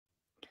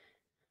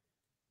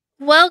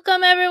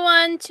Welcome,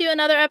 everyone, to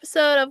another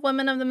episode of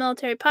Women of the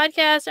Military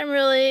podcast. I'm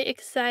really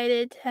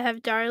excited to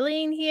have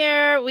Darlene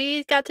here.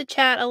 We got to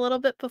chat a little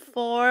bit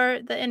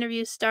before the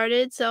interview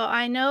started, so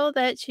I know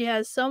that she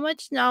has so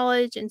much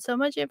knowledge and so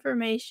much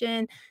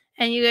information,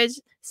 and you guys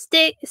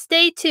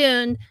stay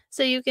tuned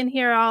so you can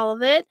hear all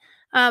of it.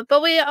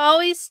 But we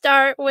always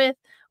start with,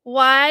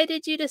 why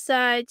did you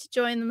decide to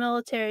join the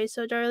military?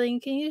 So,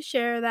 Darlene, can you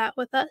share that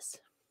with us?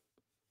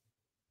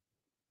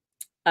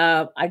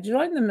 I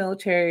joined the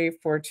military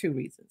for two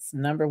reasons.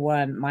 Number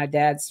one, my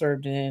dad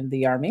served in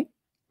the Army,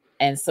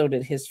 and so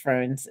did his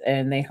friends,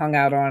 and they hung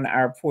out on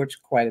our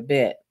porch quite a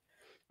bit.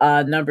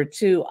 Number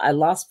two, I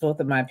lost both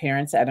of my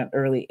parents at an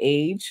early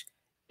age,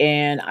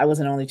 and I was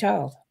an only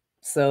child.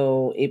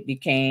 So it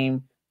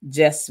became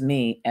just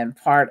me. And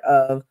part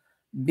of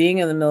being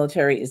in the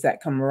military is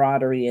that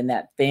camaraderie and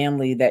that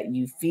family that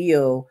you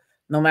feel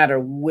no matter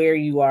where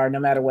you are, no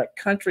matter what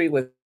country,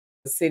 what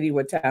city,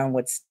 what town,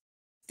 what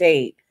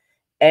state.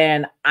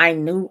 And I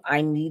knew I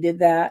needed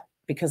that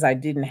because I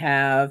didn't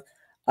have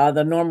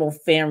the normal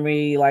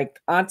family, like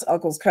aunts,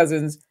 uncles,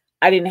 cousins.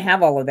 I didn't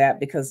have all of that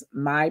because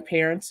my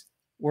parents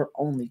were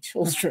only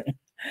children.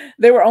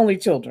 They were only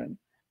children.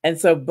 And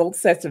so both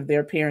sets of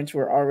their parents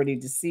were already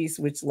deceased,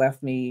 which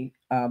left me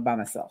by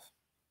myself.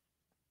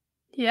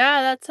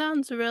 Yeah, that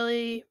sounds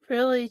really,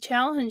 really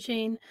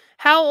challenging.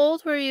 How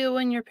old were you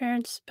when your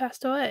parents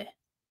passed away?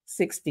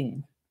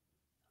 16.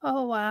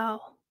 Oh, wow.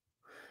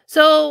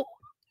 So,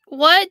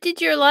 what did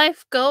your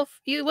life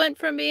you went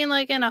from being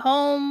like in a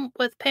home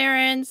with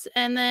parents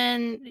and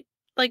then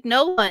like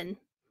no one,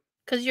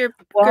 because your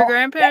Well,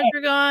 grandparents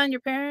were gone,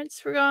 your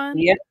parents were gone?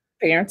 yeah,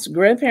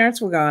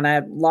 grandparents were gone. I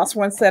lost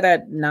one set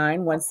at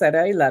 9, one set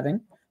at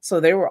 11.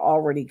 So they were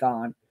already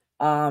gone.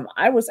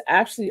 I was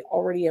actually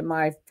already in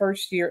my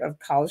first year of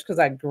college because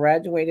I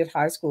graduated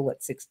high school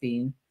at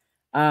 16.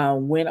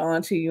 Went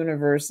on to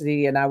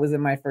university and I was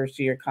in my first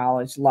year of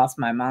college, lost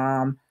my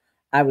mom.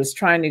 I was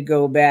trying to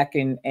go back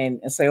and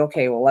say,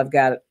 okay, well, I've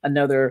got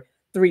another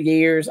 3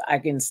 years. I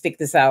can stick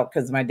this out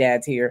because my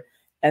dad's here.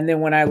 And then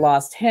when I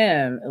lost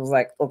him, it was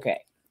like,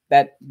 okay,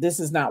 that this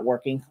is not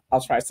working. I'll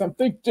try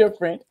something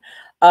different.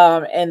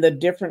 And the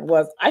different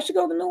was I should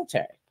go to the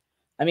military.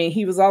 I mean,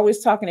 he was always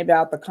talking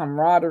about the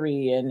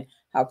camaraderie and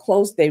how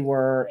close they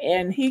were.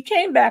 And he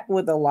came back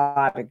with a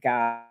lot of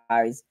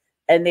guys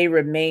and they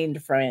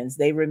remained friends.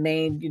 They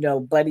remained,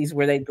 buddies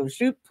where they'd go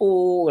shoot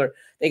pool or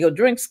they go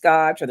drink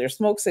scotch or they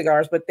smoke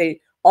cigars, but they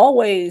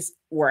always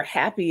were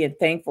happy and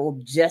thankful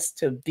just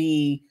to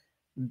be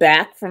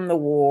back from the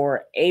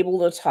war, able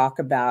to talk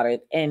about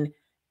it and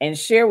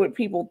share with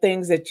people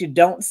things that you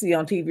don't see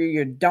on TV,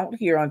 you don't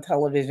hear on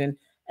television,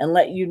 and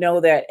let you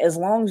know that as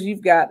long as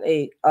you've got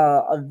a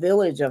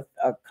village of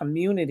a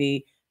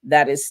community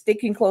that is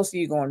sticking close to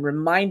you, going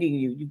reminding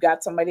you, you've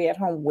got somebody at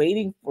home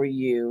waiting for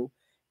you,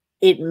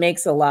 it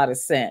makes a lot of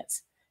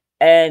sense.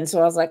 And so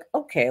I was like,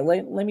 okay,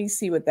 let me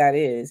see what that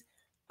is.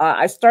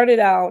 I started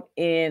out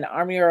in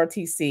Army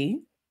ROTC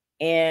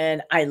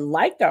and I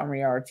liked Army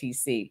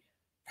ROTC.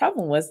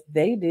 Problem was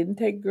they didn't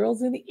take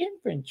girls in the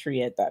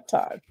infantry at that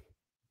time.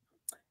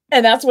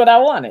 And that's what I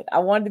wanted. I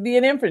wanted to be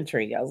an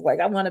infantry. I was like,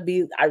 I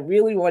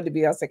really wanted to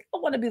be, I was like, I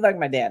want to be like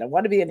my dad. I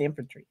want to be an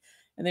infantry.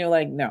 And they were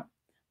like, no,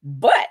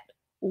 but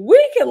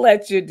we can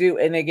let you do.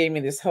 And they gave me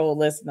this whole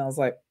list. And I was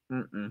like,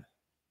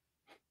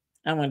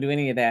 I don't want to do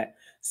any of that.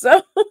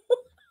 So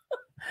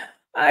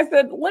I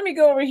said, let me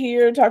go over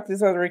here and talk to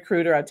this other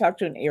recruiter. I talked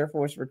to an Air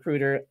Force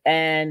recruiter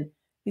and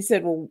he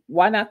said, well,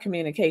 why not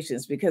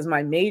communications? Because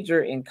my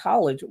major in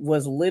college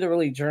was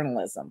literally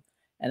journalism.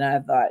 And I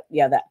thought,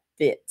 yeah, that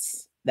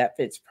fits. That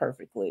fits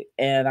perfectly.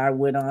 And I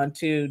went on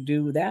to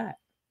do that.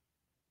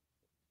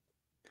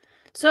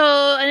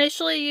 So,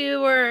 initially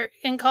you were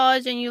in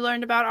college and you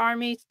learned about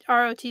Army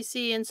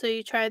ROTC, and so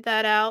you tried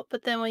that out,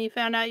 but then when you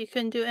found out you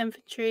couldn't do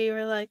infantry, you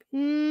were like,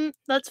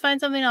 let's find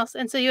something else."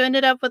 And so you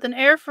ended up with an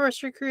Air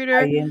Force I recruiter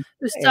am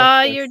who Air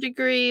saw your Force.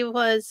 degree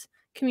was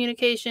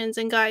communications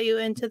and got you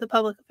into the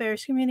public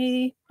affairs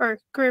community or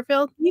career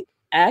field?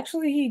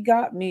 He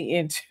got me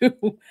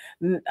into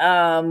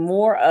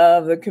more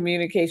of the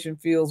communication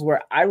fields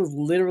where I was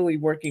literally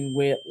working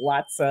with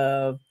lots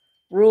of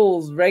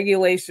rules,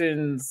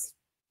 regulations,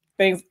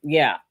 things.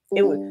 Yeah,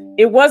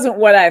 it wasn't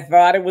what I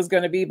thought it was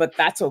going to be, but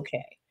that's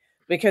okay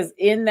because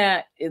in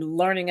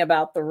learning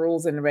about the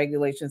rules and the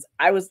regulations,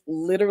 I was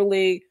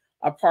literally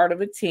a part of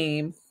a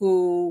team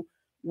who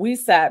we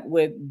sat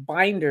with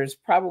binders,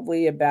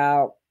 probably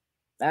about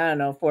I don't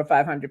know 400 or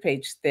 500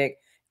 page thick,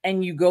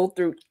 and you go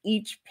through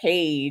each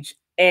page,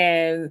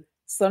 and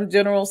some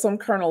general, some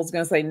colonel is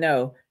going to say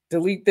no,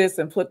 delete this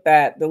and put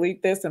that,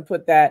 delete this and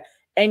put that,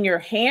 and your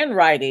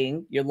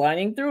handwriting, you're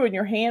lining through in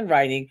your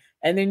handwriting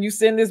and then you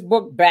send this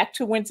book back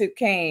to whence it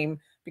came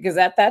because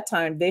at that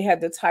time they had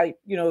the type,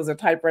 it was a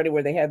typewriter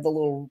where they had the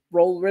little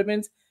roll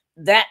ribbons.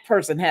 That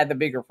person had the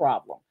bigger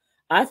problem.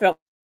 I felt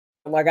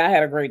like I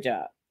had a great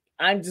job.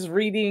 I'm just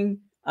reading,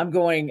 I'm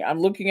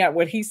looking at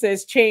what he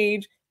says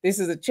change. This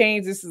is a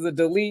change, this is a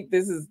delete,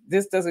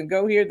 this doesn't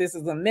go here, this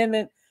is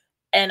amendment.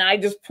 And I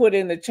just put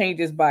in the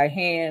changes by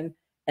hand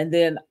and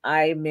then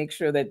I make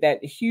sure that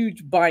that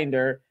huge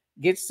binder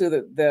gets to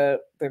the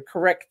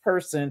correct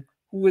person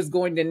who is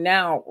going to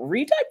now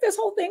retype this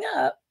whole thing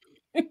up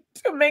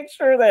to make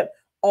sure that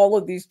all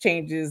of these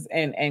changes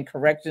and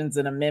corrections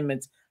and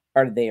amendments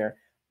are there.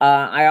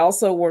 I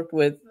also worked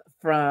with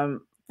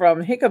from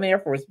Hickam Air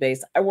Force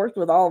Base. I worked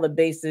with all the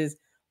bases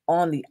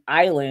on the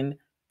island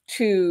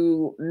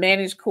to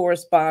manage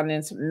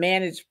correspondence,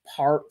 manage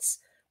parts,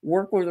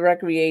 work with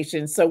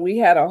recreation. So we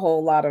had a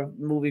whole lot of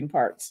moving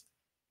parts.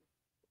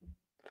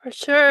 For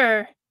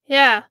sure.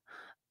 Yeah.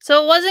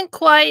 So it wasn't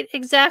quite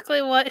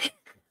exactly what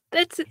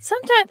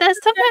sometimes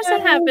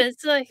that happens.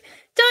 It's like,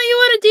 "Don't you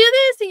wanna do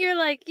this?" And you're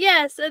like,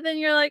 "Yes," and then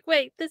you're like,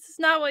 "Wait, this is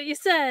not what you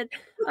said."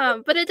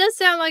 But it does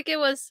sound like it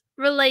was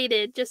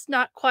related, just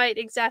not quite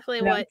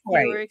exactly Not what you were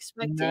quite. Not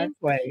expecting.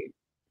 quite.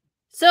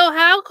 So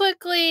how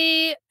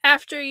quickly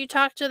after you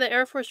talked to the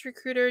Air Force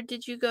recruiter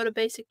did you go to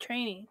basic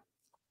training?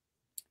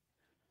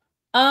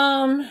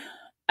 Um,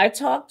 I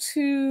talked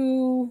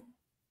to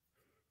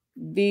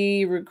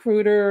the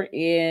recruiter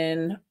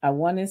in, I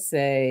want to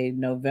say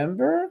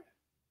November,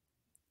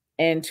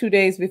 and 2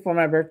 days before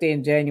my birthday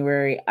in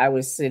January, I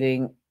was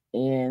sitting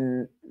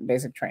in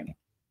basic training.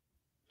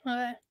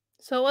 Okay.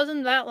 So it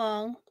wasn't that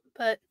long,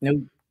 but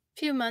No,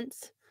 few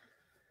months.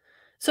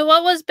 So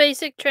what was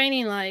basic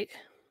training like?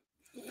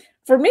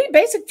 for me,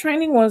 basic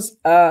training was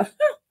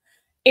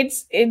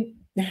it's it.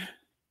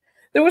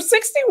 There were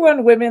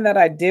 61 women that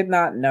I did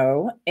not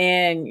know,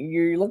 and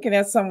you're looking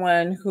at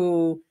someone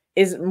who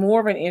is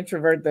more of an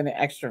introvert than an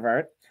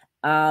extrovert.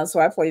 So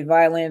I played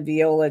violin,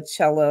 viola,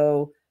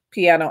 cello,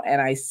 piano,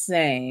 and I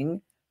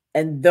sang,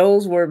 and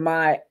those were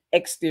my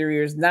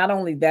exteriors. Not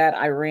only that,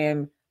 I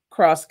ran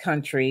cross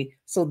country,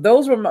 so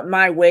those were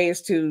my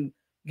ways to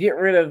get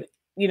rid of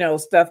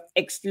stuff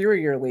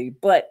exteriorly.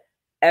 But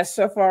as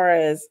so far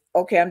as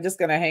okay, I'm just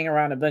gonna hang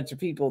around a bunch of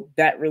people,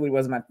 that really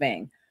was my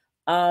thing.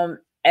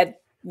 At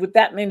with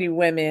that many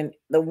women,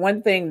 the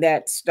one thing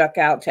that stuck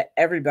out to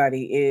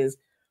everybody is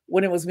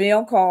when it was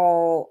mail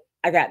call,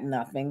 I got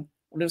nothing.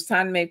 When it was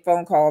time to make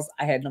phone calls,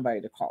 I had nobody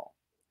to call.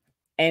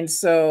 And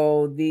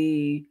so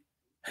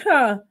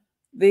huh,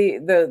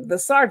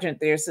 the sergeant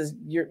there says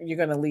you're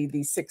going to lead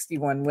these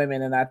 61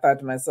 women, and I thought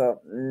to myself,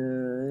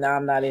 no,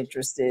 I'm not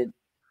interested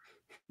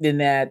in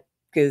that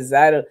because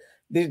I don't.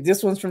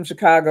 This one's from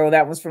Chicago,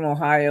 that one's from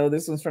Ohio,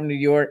 this one's from New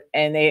York,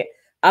 and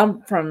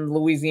I'm from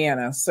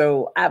Louisiana,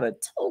 so I have a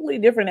totally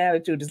different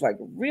attitude. It's like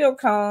real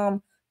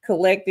calm,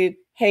 collected.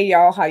 Hey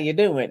y'all, how you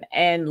doing?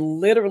 And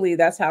literally,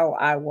 that's how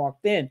I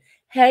walked in.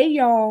 Hey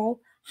y'all,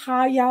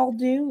 how y'all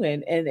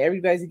doing? And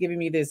everybody's giving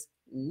me this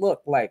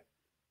look like,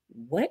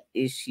 what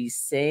is she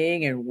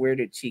saying, and where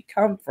did she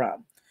come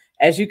from?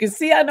 As you can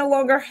see, I no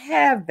longer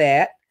have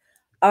that.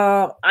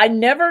 I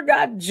never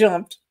got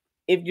jumped.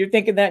 If you're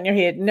thinking that in your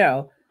head,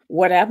 no.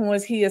 What happened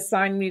was he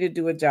assigned me to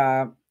do a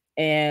job,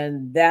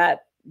 and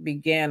that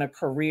began a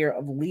career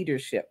of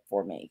leadership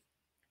for me.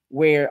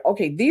 Where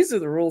okay, these are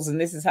the rules, and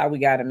this is how we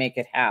got to make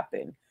it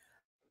happen.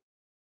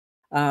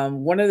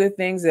 One of the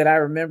things that I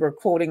remember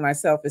quoting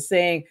myself is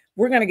saying,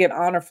 "We're going to get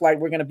honor flight.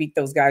 We're going to beat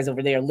those guys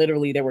over there."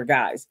 Literally, there were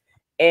guys,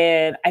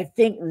 and I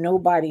think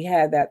nobody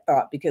had that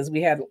thought because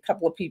we had a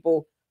couple of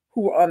people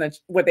who were on a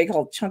what they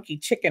call chunky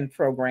chicken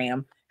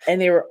program, and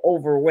they were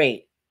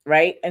overweight,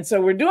 right? And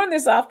so we're doing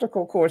this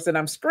obstacle course, and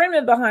I'm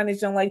screaming behind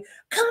this young lady,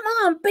 "Come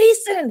on,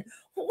 Basin,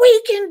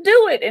 we can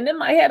do it!" And in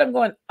my head, I'm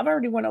going, "I've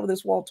already went over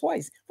this wall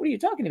twice. What are you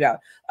talking about?"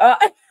 But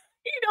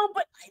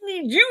I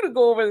need you to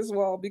go over this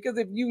wall because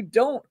if you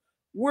don't,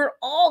 we're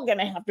all going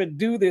to have to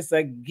do this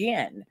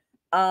again.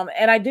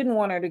 And I didn't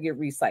want her to get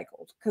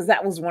recycled because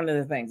that was one of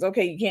the things.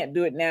 Okay, you can't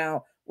do it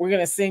now. We're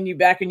going to send you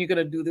back and you're going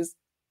to do this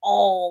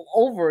all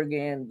over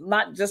again,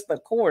 not just the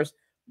course,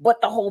 but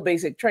the whole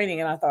basic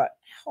training. And I thought,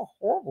 how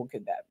horrible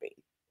could that be?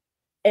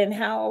 And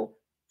how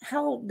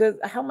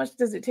much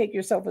does it take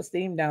your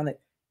self-esteem down that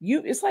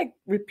it's like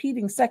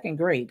repeating second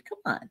grade. Come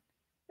on.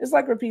 It's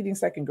like repeating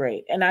second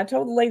grade. And I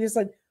told the ladies,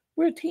 like,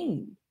 we're a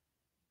team.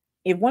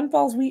 If one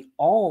falls, we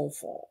all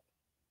fall.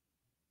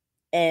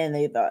 And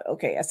they thought,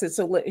 okay. I said,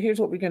 so here's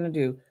what we're going to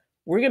do.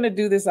 We're going to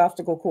do this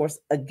obstacle course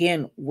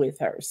again with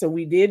her. So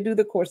we did do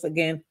the course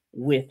again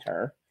with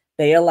her.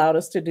 They allowed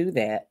us to do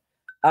that.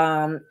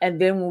 And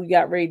then when we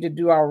got ready to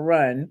do our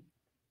run,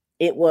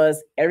 it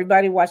was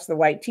everybody watch the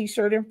white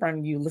t-shirt in front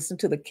of you, listen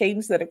to the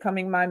cadence that are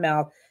coming my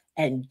mouth,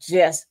 and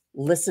just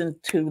listen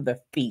to the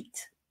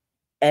feet.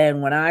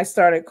 And when I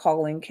started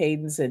calling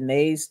cadence and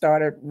they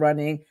started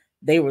running,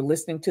 they were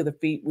listening to the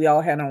feet. We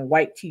all had on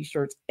white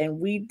t-shirts, and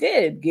we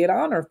did get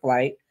honor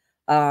flight.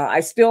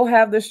 I still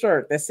have the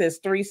shirt that says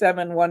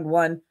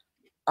 3711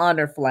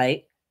 honor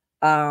flight.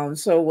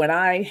 So when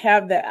I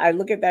have that, I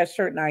look at that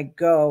shirt and I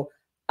go,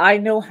 I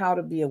know how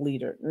to be a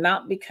leader,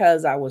 not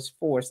because I was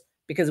forced,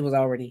 because it was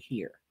already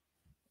here.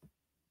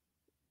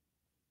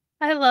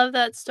 I love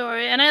that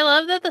story, and I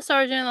love that the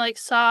sergeant, like,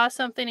 saw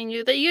something in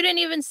you that you didn't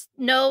even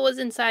know was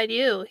inside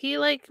you. He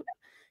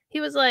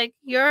was like,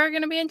 "You're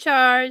gonna be in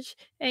charge,"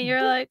 and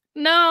you're like,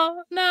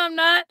 "No, no, I'm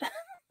not."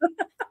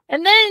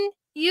 And then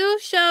you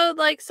showed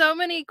like so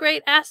many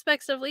great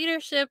aspects of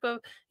leadership of,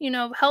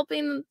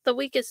 helping the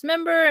weakest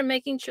member and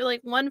making sure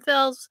like one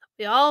fails,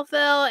 we all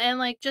fail, and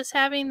like just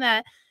having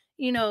that,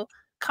 you know,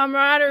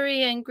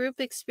 camaraderie and group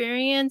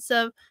experience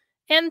of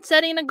and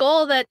setting a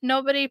goal that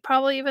nobody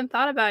probably even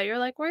thought about. You're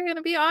like, we're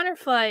gonna be honor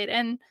flight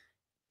and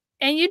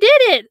you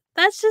did it.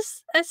 That's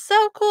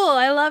so cool.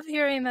 I love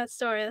hearing that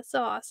story. That's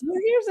so awesome.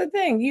 Well, here's the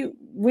thing, you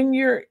when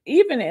you're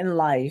even in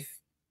life,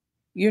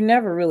 you're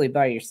never really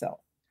by yourself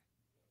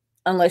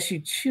unless you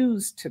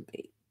choose to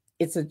be.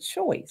 It's a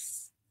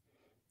choice.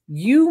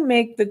 You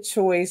make the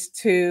choice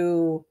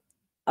to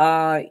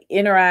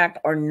interact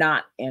or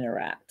not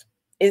interact.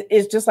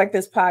 It's just like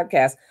this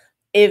podcast.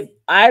 If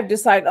I've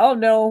decided, oh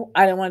no,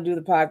 I don't want to do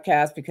the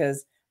podcast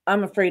because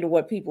I'm afraid of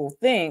what people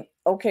think.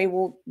 Okay,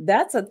 well,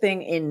 that's a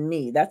thing in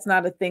me. That's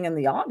not a thing in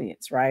the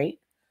audience, right?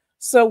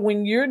 So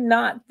when you're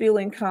not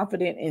feeling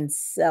confident in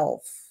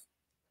self,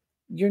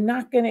 you're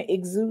not going to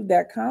exude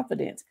that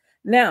confidence.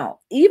 Now,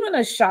 even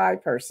a shy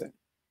person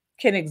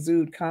can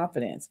exude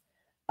confidence.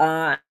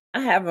 I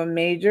have a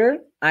major,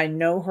 I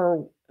know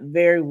her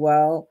very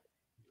well,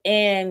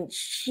 and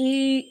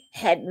she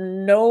had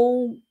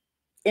no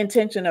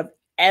intention of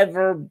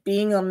ever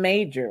being a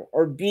major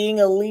or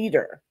being a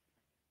leader,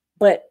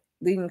 but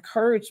the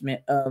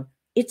encouragement of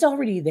it's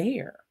already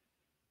there.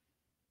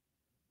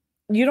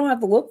 You don't have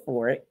to look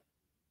for it,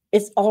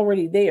 it's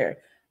already there.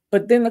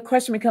 But then the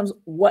question becomes,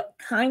 what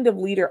kind of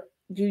leader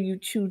do you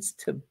choose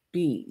to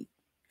be?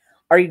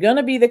 Are you going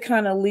to be the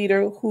kind of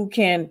leader who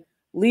can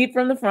lead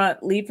from the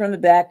front, lead from the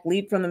back,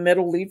 lead from the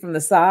middle, lead from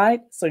the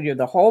side? So you're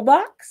the whole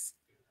box?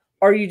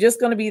 Or are you just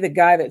going to be the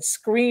guy that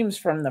screams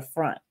from the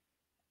front?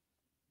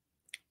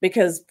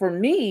 Because for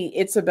me,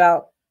 it's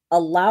about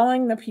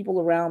allowing the people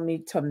around me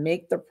to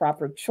make the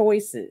proper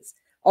choices.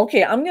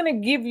 Okay, I'm going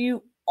to give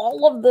you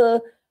all of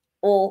the,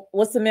 well,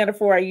 what's the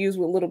metaphor I use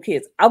with little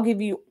kids? I'll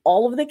give you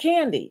all of the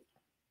candy,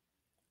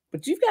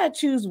 but you've got to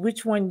choose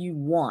which one you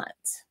want.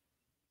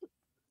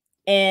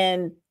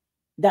 And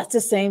that's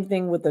the same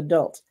thing with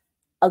adults.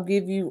 I'll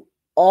give you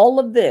all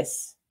of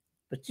this,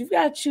 but you've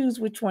got to choose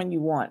which one you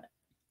want.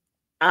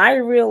 I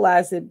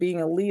realize that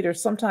being a leader,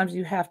 sometimes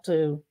you have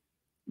to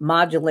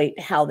modulate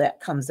how that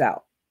comes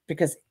out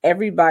because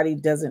everybody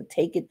doesn't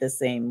take it the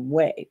same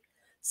way.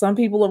 Some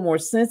people are more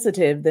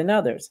sensitive than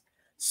others.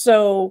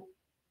 So,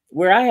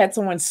 where I had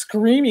someone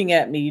screaming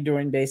at me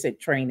during basic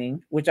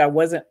training, which I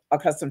wasn't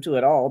accustomed to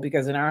at all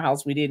because in our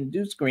house we didn't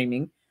do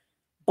screaming,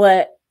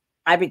 but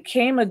I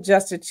became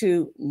adjusted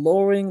to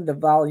lowering the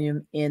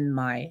volume in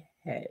my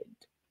head,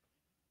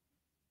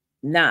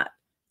 not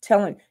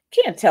telling,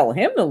 can't tell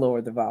him to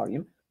lower the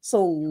volume.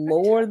 So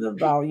lower the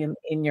volume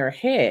in your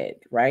head,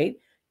 right?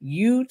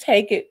 You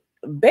take it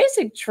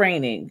basic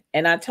training.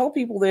 And I tell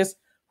people this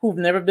who've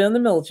never been in the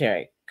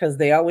military because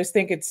they always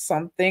think it's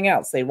something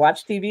else. They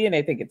watch TV and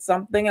they think it's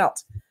something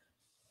else.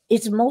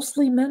 It's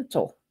mostly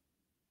mental.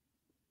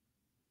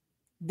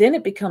 Then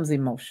it becomes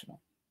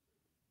emotional.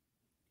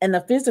 And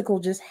the physical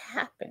just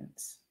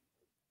happens.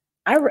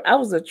 I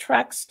was a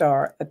track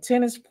star, a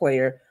tennis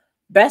player,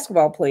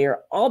 basketball player,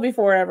 all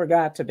before I ever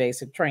got to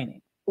basic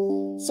training.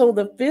 So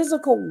the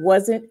physical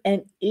wasn't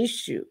an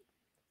issue.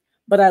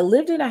 But I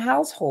lived in a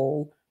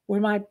household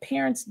where my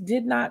parents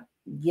did not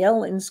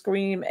yell and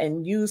scream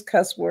and use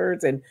cuss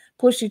words and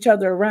push each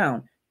other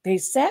around. They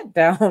sat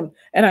down,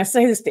 and I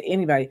say this to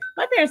anybody,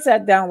 my parents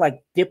sat down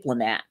like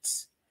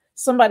diplomats.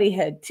 Somebody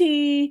had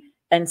tea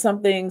and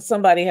something,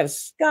 somebody had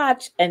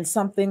scotch and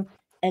something,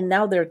 and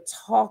now they're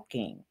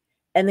talking.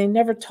 And they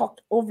never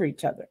talked over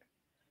each other.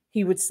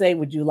 He would say,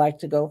 would you like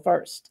to go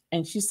first?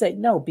 And she said,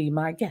 no, be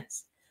my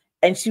guest.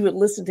 And she would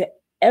listen to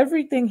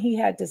everything he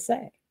had to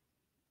say.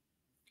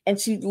 And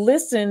she'd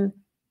listen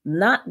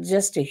not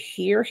just to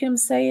hear him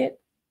say it,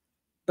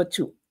 but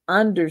to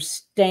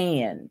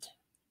understand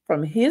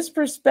from his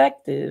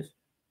perspective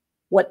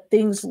what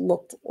things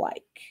looked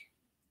like.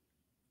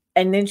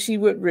 And then she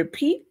would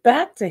repeat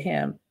back to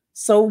him,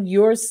 so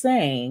you're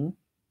saying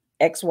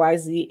X, Y,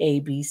 Z, A,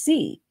 B,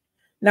 C.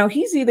 Now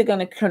he's either going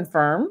to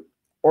confirm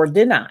or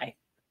deny.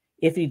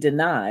 If he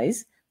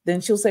denies,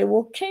 then she'll say,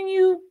 well, can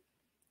you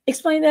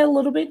explain that a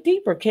little bit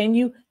deeper? Can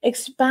you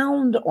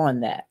expound on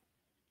that?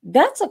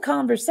 That's a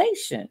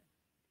conversation.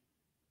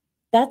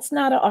 That's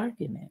not an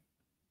argument.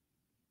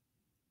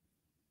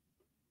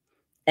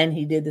 And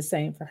he did the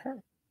same for her.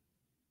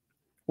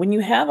 When you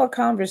have a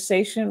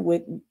conversation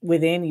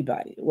with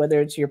anybody,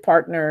 whether it's your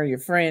partner, your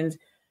friends,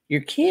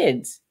 your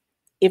kids,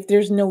 if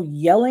there's no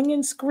yelling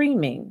and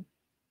screaming,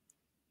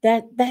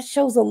 that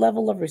shows a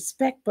level of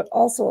respect, but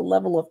also a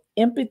level of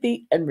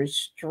empathy and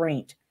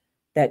restraint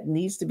that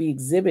needs to be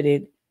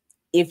exhibited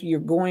if you're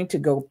going to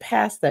go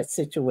past that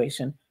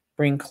situation,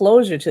 bring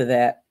closure to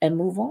that, and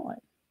move on.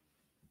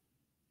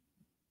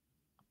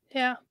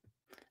 Yeah.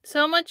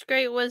 So much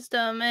great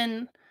wisdom,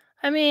 and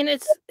I mean,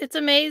 it's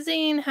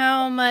amazing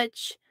how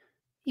much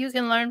you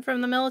can learn from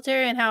the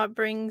military and how it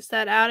brings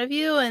that out of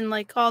you and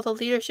like all the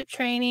leadership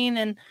training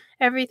and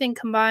everything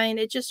combined.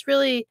 It just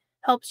really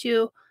helps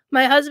you.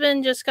 My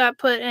husband just got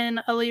put in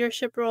a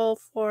leadership role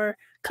for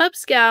Cub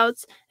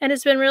Scouts, and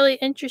it's been really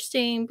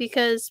interesting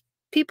because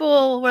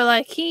people were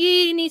like,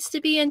 "He needs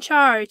to be in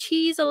charge.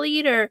 He's a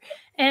leader."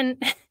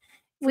 And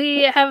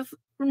we have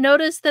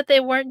noticed that they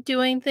weren't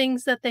doing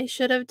things that they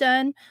should have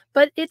done,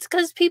 but it's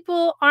because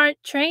people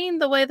aren't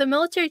trained the way the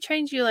military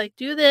trains you, like,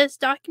 "Do this,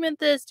 document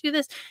this, do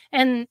this."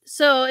 And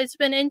so it's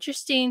been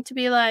interesting to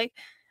be like,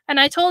 and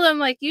I told him,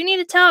 like, "You need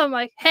to tell him,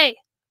 like, hey,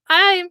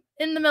 I'm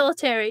in the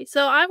military,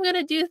 so I'm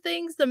gonna do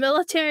things the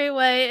military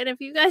way, and if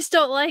you guys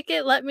don't like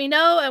it, let me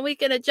know and we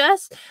can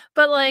adjust,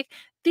 but, like,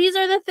 these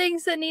are the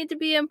things that need to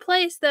be in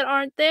place that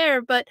aren't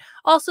there," but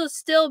also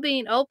still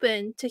being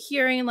open to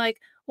hearing, like,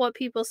 what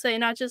people say,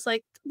 not just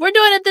like, "We're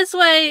doing it this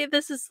way,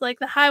 this is, like,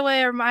 the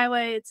highway or my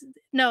way." It's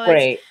no, it's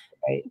Right,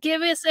 right,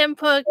 give us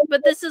input,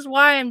 but this is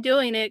why I'm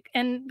doing it,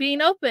 and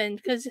being open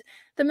because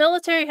the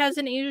military has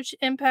an huge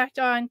impact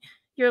on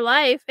your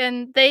life,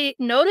 and they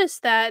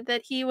noticed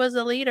that he was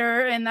a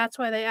leader, and that's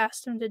why they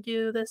asked him to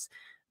do this.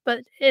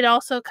 But it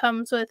also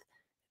comes with,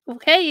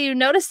 okay, you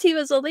noticed he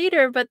was a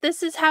leader, but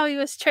this is how he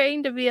was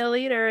trained to be a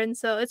leader, and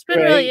so it's been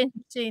really right.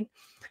 interesting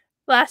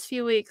last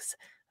few weeks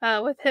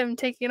with him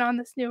taking on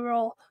this new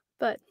role.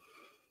 But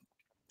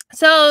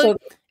so So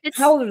it's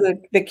how old are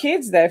the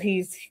kids that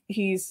he's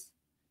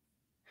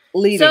So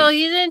leading?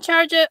 he's in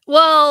charge of,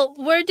 well,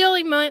 we're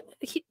dealing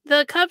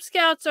the Cub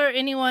Scouts are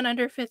anyone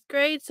under 5th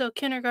grade, so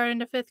kindergarten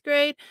to 5th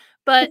grade,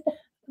 but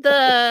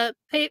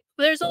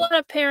there's a lot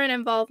of parent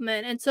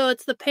involvement, and so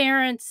it's the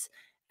parents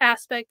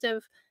aspect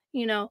of,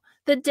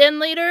 the den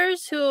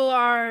leaders who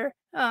are,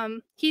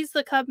 he's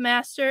the Cub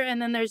master, and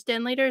then there's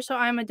den leaders, so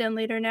I'm a den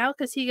leader now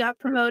because he got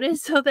promoted,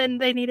 so then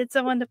they needed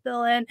someone to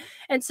fill in,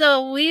 and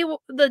so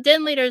the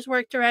den leaders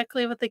work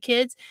directly with the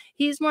kids.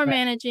 He's more Right.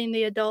 managing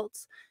the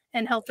adults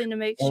and helping to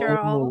make sure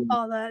all Oh,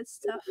 all that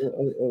stuff.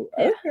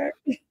 Yeah,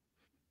 okay.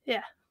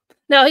 yeah.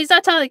 No, he's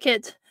not telling the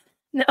kids.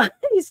 No,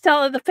 he's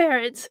telling the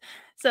parents.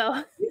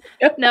 So,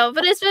 no,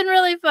 but it's been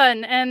really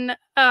fun, and,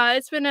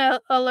 it's been a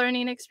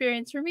learning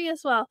experience for me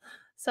as well.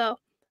 So,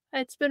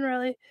 it's been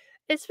really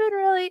it's been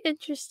really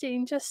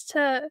interesting just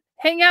to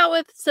hang out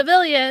with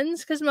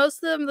civilians because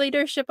most of the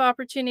leadership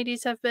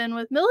opportunities have been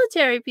with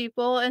military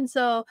people, and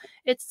so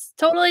it's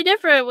totally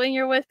different when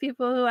you're with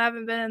people who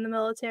haven't been in the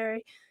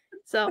military.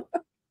 So,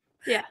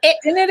 yeah.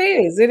 And it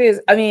is, it is.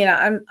 I mean,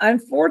 I'm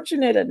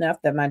fortunate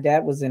enough that my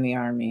dad was in the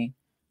army,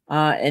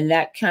 and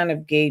that kind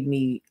of gave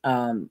me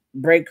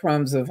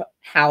breadcrumbs of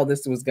how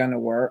this was going to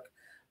work.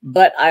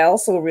 But I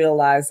also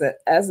realized that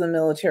as the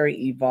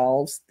military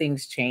evolves,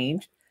 things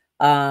change.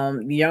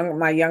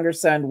 My younger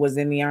son was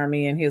in the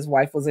army, and his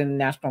wife was in the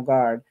National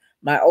Guard.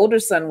 My older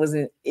son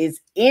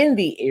is in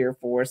the Air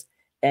Force,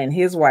 and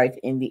his wife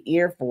in the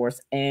Air Force,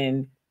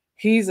 and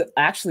he's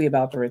actually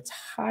about to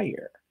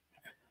retire.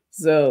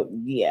 So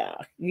yeah,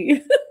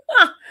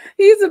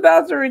 he's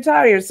about to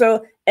retire.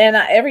 So and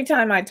every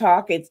time I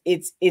talk,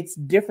 it's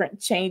different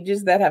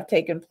changes that have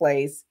taken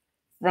place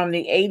from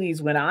the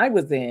 '80s when I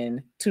was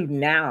in to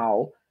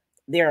now.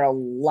 There are a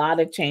lot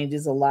of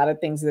changes, a lot of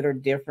things that are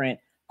different,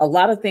 a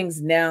lot of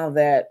things now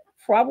that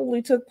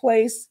probably took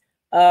place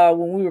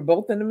when we were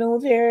both in the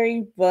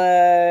military,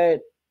 but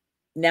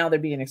now they're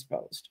being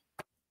exposed.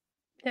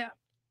 Yeah.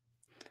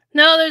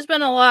 No, there's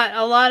been a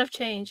lot of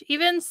change.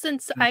 Even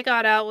since I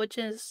got out, which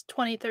is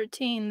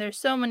 2013, there's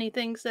so many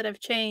things that have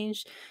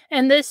changed.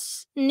 And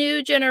this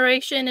new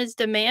generation is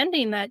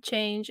demanding that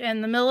change.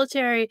 And the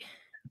military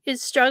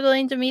is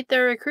struggling to meet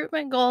their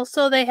recruitment goals.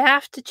 So they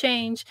have to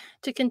change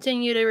to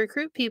continue to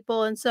recruit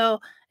people. And so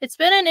it's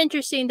been an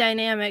interesting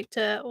dynamic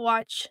to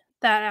watch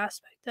that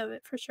aspect of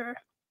it for sure.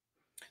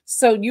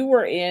 So you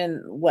were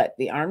in what,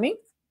 the army?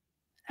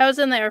 I was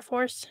in the Air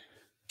Force.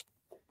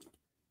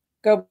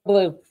 Go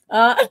blue.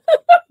 Go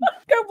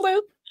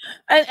blue.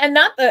 And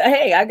not the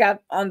hey, I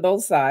got on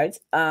both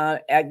sides,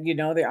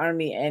 the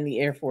Army and the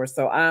Air Force.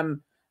 So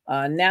I'm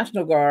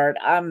National Guard.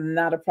 I'm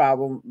not a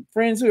problem.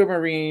 Friends who are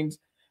Marines,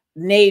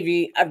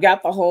 Navy. I've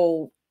got the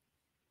whole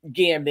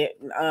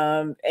gambit.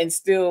 And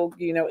still,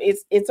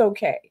 it's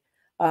okay.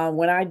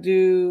 When I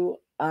do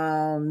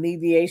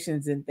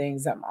mediations and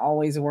things, I'm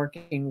always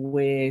working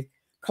with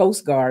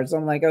Coast Guards.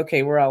 I'm like,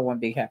 okay, we're all one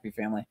big happy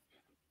family.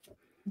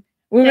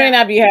 We may Yeah.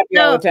 not be happy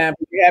all the No, time,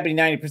 but we're happy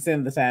 90%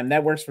 of the time.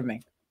 That works for me.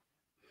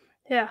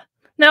 yeah.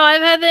 No,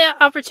 I've had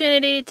the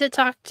opportunity to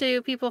talk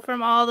to people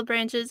from all the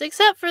branches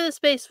except for the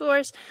Space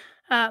Force.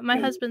 My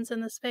husband's in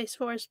the Space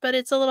Force, but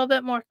it's a little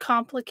bit more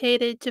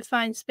complicated to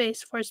find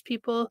Space Force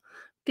people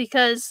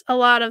because a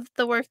lot of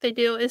the work they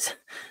do is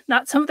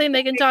not something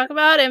they can talk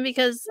about, and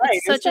because Right,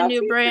 it's it's such a not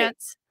new secret. branch,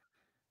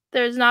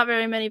 there's not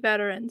very many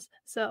veterans.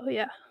 So,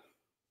 yeah.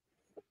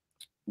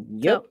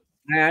 Yep, So,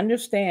 I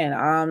understand.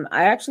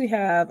 I actually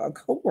have a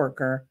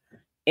coworker,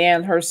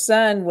 and her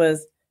son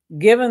was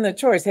given the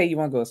choice. Hey, you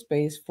want to go to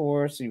Space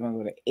Force or you want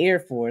to go to Air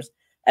Force?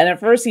 And at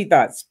first he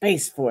thought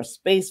Space Force,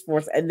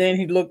 and then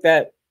he looked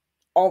at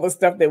all the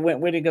stuff that went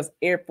with it. He goes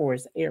Air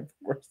Force, Air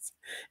Force,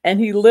 and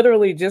he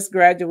literally just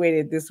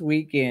graduated this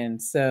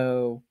weekend.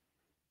 So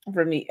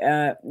from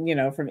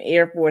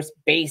Air Force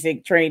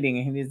basic training,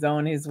 and he's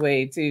on his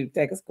way to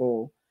tech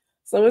school.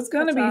 So it's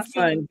going to That's be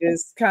awesome. fun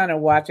just kind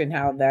of watching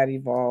how that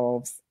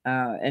evolves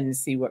and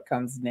see what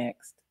comes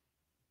next.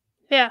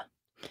 Yeah.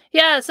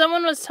 Yeah,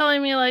 someone was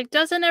telling me, like,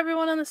 "Doesn't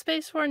everyone on the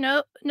Space Force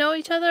know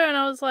each other?" And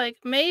I was like,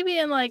 "Maybe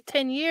in, like,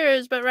 10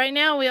 years, but right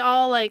now we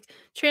all, like,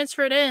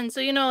 transferred in."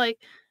 So, like,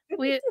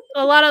 we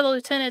a lot of the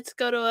lieutenants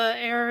go to a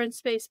Air and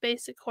Space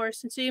Basic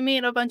course, and so you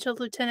meet a bunch of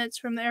lieutenants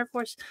from the Air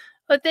Force.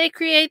 But they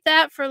create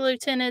that for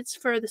lieutenants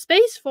for the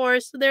Space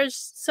Force, so there's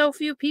so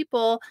few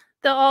people,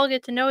 they'll all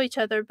get to know each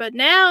other, but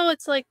now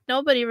it's like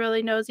nobody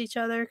really knows each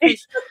other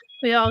because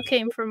we all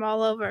came from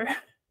all over.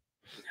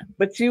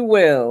 But you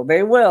will.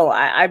 They will.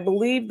 I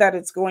believe that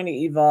it's going to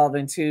evolve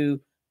into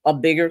a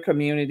bigger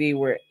community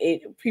where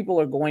people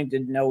are going to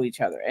know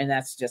each other, and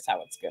that's just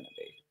how it's going to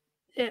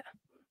be. Yeah,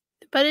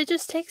 but it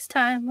just takes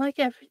time, like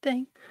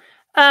everything.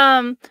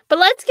 But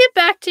let's get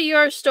back to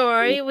your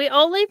story. We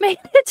only made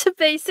it to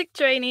basic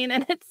training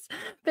and it's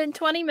been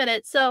 20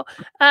 minutes. So,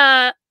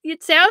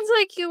 it sounds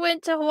like you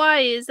went to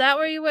Hawaii. Is that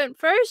where you went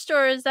first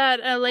or is that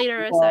a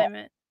later Well,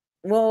 assignment?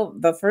 well,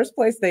 the first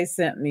place they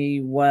sent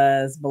me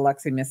was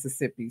Biloxi,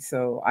 Mississippi.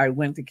 So I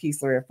went to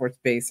Keesler Air Force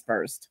Base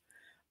first,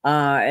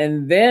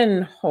 and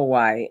then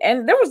Hawaii.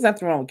 And there was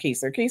nothing wrong with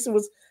Keesler. Keesler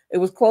was it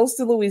was close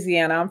to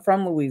Louisiana. I'm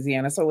from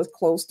Louisiana, so it was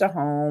close to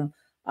home.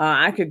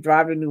 I could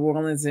drive to New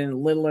Orleans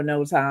in little or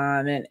no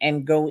time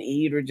and go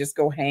eat or just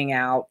go hang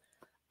out.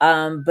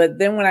 But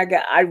then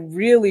I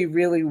really,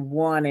 really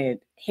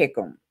wanted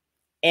Hickam,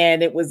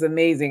 and it was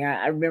amazing.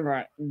 I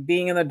remember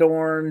being in the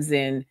dorms,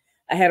 and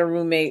I had a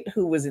roommate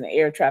who was an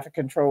air traffic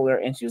controller,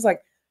 and she was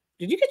like,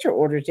 "Did you get your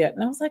orders yet?"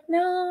 And I was like,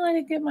 "No, I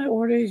didn't get my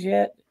orders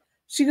yet."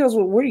 She goes,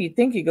 "Well, where do you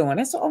think you're going?"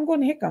 I said, "Oh, I'm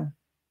going to Hickam."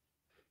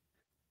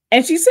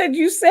 And she said,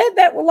 "You said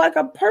that with like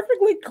a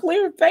perfectly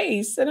clear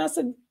face." And I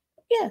said,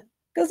 "Yeah,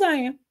 because I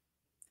am."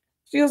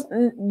 She goes,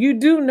 "You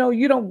do know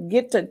you don't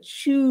get to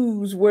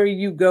choose where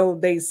you go.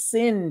 They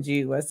send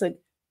you." I said,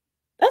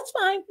 "That's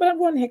fine, but I'm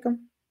going to Hickam.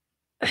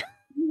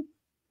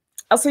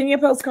 I'll send you a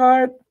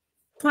postcard,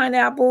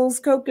 pineapples,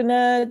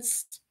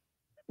 coconuts,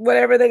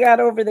 whatever they got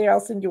over there, I'll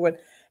send you one."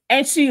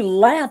 And she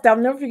laughed. I'll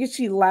never forget.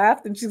 She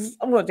laughed and she's,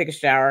 "I'm going to take a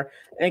shower."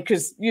 And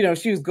because,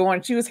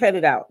 she was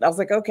headed out. I was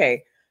like,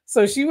 okay.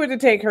 So she went to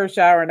take her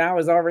shower and I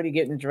was already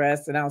getting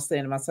dressed. And I was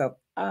saying to myself,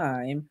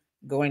 I'm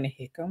going to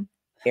Hickam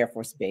Air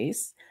Force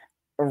Base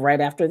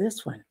right after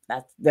this one.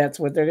 That's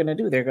what they're going to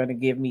do. They're going to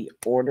give me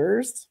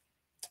orders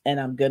and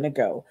I'm going to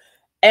go.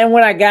 And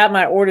when I got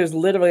my orders,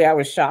 literally, I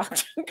was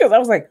shocked because I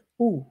was like,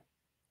 ooh,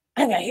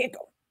 I got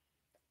Hickam.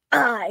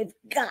 I've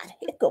got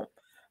Hickam.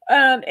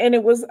 And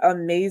it was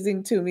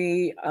amazing to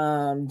me.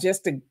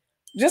 Just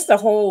the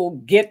whole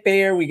get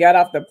there. We got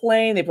off the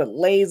plane, they put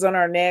lays on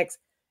our necks,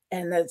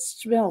 and that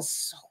smells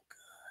so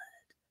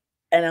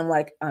good. And I'm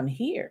like, I'm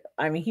here.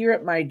 I'm here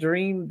at my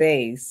dream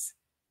base,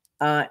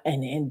 and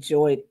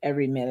enjoyed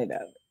every minute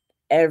of it.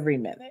 Every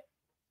minute.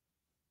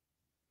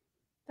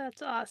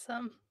 That's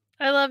awesome.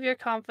 I love your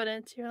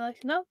confidence. You're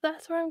like, "Nope,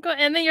 that's where I'm going."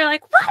 And then you're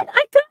like, "What? I got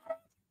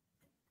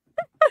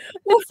it."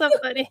 Well, It's so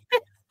funny.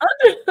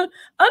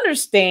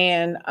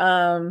 understand,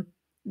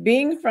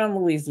 being from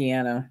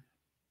Louisiana,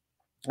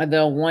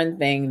 the one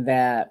thing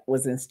that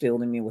was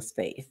instilled in me was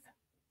faith.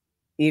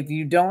 If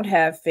you don't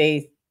have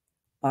faith,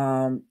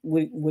 what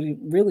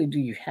really do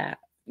you have?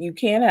 You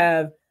can't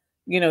have,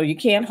 you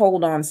can't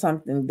hold on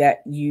something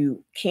that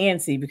you can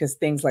see because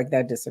things like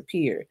that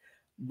disappear.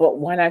 But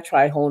why not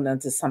try holding on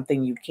to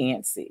something you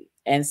can't see?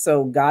 And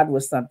so God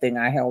was something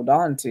I held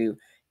on to.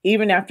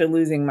 Even after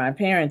losing my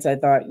parents, I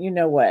thought, you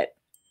know what?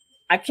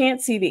 I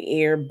can't see the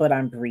air, but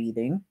I'm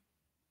breathing.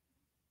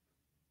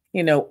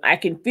 I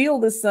can feel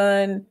the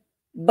sun,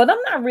 but I'm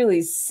not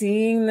really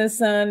seeing the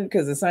sun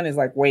because the sun is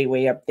like way,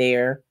 way up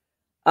there.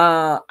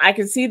 I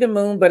can see the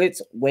moon, but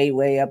it's way,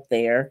 way up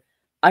there.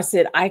 I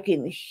said I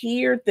can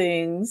hear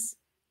things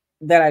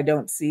that I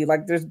don't see.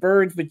 Like there's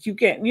birds, but you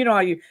can't, how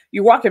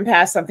you're walking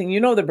past something,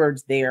 the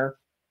bird's there.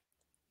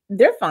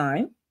 They're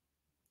fine.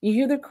 You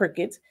hear the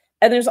crickets,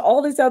 and there's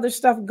all this other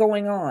stuff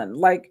going on.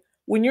 Like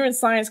when you're in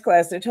science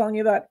class, they're telling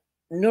you about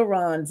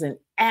neurons and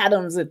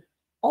atoms and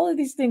all of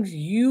these things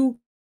you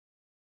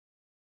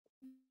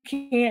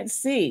can't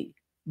see,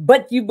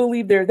 but you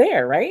believe they're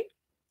there, right?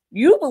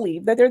 You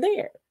believe that they're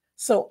there.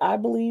 So I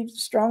believe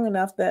strong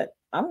enough that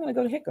I'm going to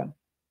go to Hickam.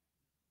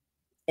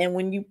 And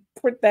when you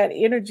put that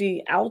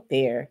energy out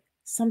there,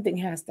 something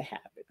has to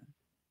happen.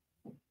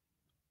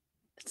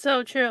 It's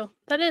so true.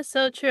 That is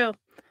so true.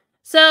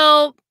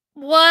 So,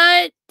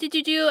 what did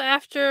you do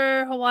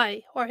after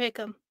Hawaii or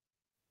Hickam?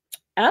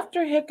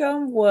 After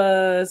Hickam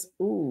was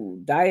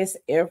Dias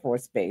Air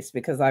Force Base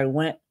because I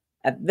went.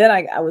 Then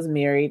I was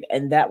married,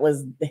 and that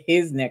was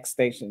his next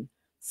station.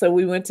 So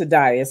we went to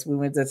Dias. We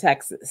went to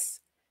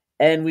Texas,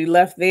 and we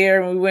left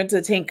there, and we went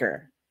to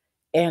Tinker.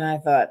 And I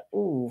thought,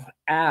 ooh,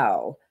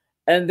 ow.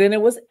 And then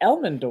it was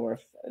Elmendorf,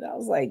 and I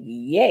was like,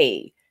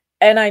 yay.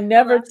 And I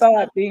never Alaska.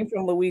 thought, being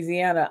from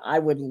Louisiana, I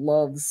would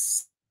love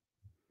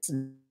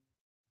snow,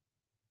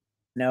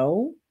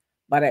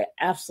 but I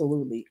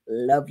absolutely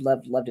loved,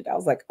 loved, loved it. I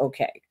was like,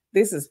 okay,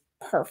 this is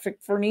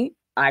perfect for me.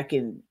 I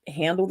can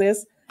handle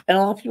this. And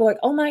a lot of people are like,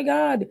 oh my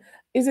God,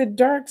 is it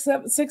dark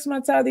 6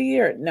 months out of the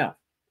year? No,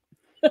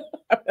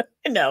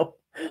 no.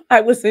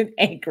 I was in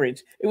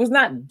Anchorage. It was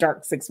not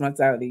dark 6 months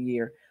out of the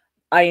year.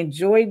 I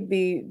enjoyed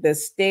the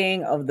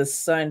staying of the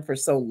sun for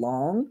so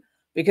long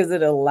because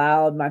it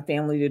allowed my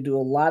family to do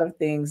a lot of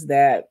things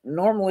that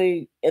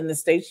normally in the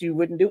States you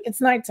wouldn't do.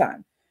 It's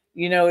nighttime.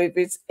 You know, if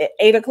it's at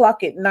 8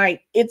 o'clock at night,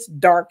 it's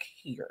dark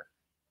here.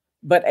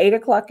 But 8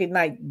 o'clock at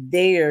night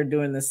there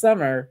during the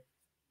summer,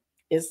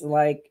 it's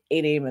like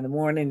 8 a.m. in the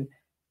morning.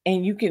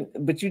 And you can,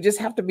 but you just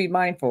have to be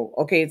mindful.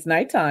 Okay, it's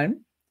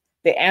nighttime.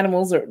 The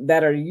animals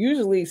that are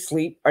usually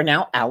asleep are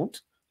now out.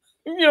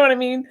 You know what I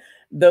mean?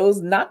 Those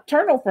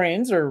nocturnal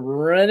friends are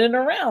running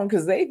around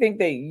because they think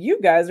that you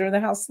guys are in the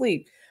house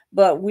asleep.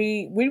 But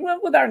we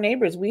went with our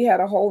neighbors. We had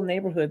a whole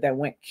neighborhood that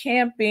went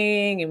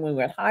camping and we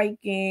went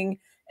hiking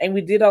and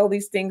we did all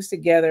these things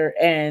together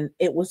and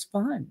it was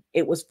fun.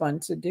 It was fun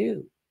to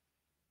do.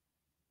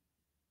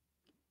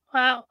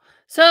 Wow.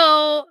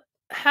 So,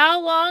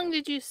 how long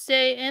did you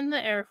stay in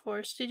the Air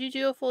Force? Did you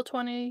do a full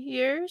 20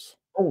 years?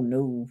 Oh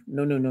no,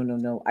 no, no, no, no,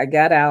 no. I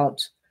got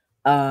out.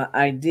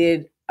 I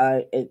did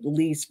at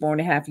least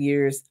 4.5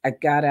 years. I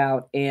got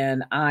out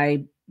and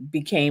I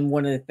became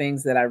one of the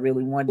things that I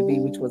really wanted to be,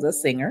 which was a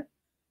singer.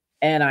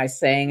 And I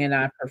sang and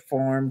I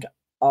performed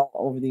all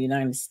over the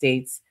United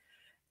States.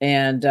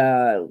 And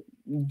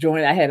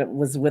joined. I had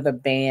was with a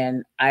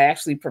band. I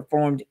actually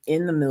performed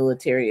in the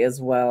military as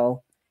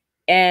well,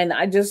 and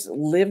I just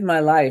lived my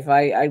life.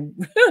 I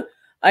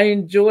I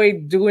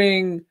enjoyed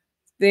doing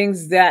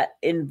things that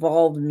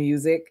involved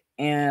music,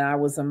 and I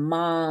was a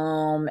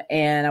mom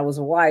and I was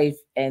a wife,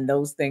 and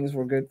those things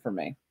were good for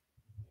me.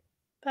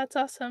 That's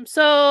awesome.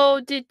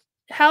 So did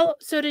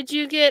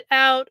you get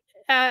out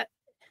at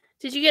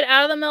did you get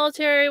out of the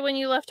military when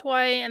you left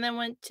Hawaii and then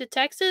went to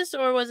Texas,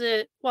 or was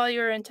it while you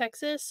were in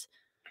Texas?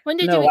 When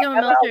did you No, become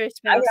a military I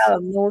spouse? got out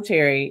of the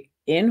military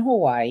in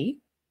Hawaii,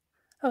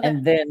 Okay.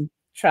 and then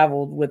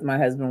traveled with my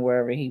husband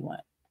wherever he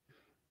went.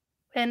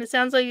 And it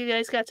sounds like you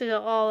guys got to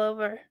go all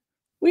over.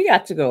 We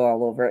got to go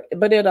all over,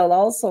 but it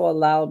also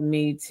allowed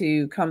me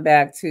to come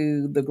back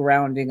to the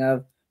grounding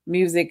of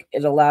music.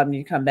 It allowed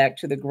me to come back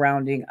to the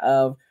grounding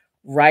of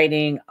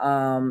writing.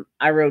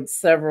 I wrote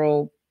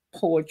several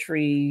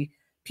poetry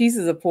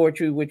pieces of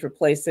poetry, which were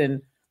placed in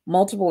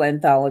multiple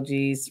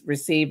anthologies,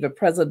 received a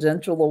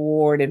presidential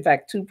award. In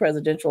fact, two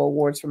presidential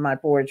awards for my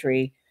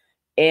poetry.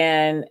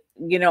 And,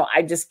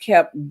 I just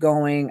kept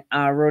going.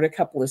 I wrote a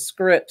couple of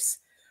scripts,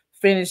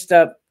 finished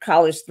up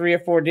college 3 or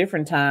 4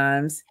 different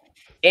times,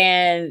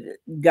 and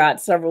got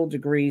several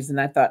degrees.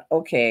 And I thought,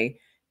 okay.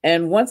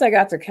 And once I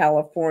got to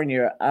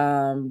California,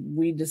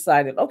 we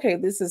decided, okay,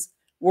 this is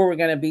where we're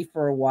going to be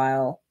for a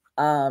while.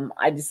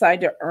 I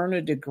decided to earn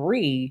a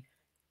degree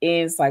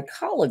in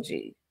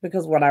psychology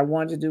because what I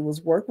wanted to do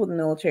was work with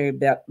military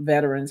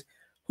veterans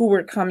who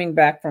were coming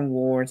back from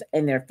wars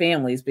and their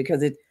families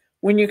because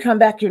when you come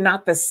back, you're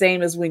not the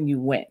same as when you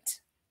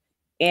went.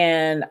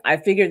 And I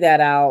figured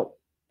that out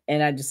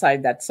and I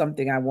decided that's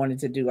something I wanted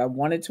to do. I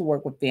wanted to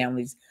work with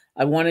families.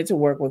 I wanted to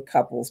work with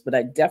couples, but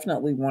I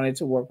definitely wanted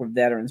to work with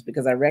veterans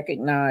because I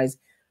recognize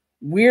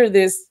we're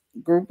this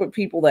group of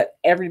people that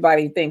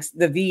everybody thinks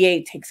the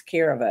VA takes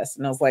care of us.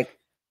 And I was like,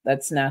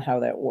 that's not how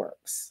that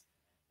works.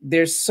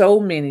 There's so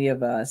many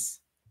of us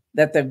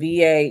that the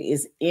VA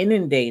is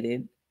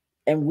inundated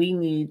and we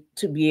need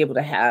to be able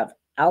to have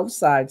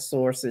outside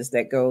sources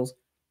that goes,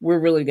 we're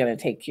really going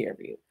to take care of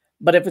you.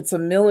 But if it's a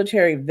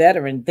military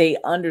veteran, they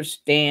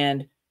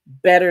understand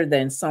better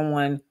than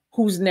someone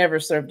who's never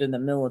served in the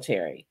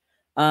military.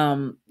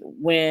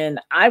 When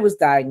I was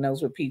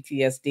diagnosed with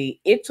PTSD,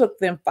 it took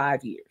them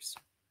 5 years.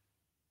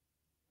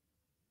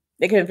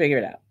 They couldn't figure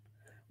it out.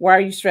 Why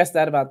are you stressed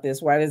out about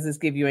this? Why does this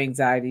give you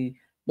anxiety?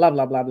 Blah,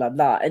 blah, blah, blah,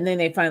 blah. And then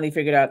they finally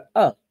figured out,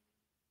 oh,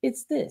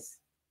 it's this.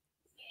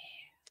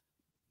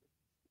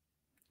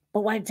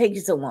 But why did it take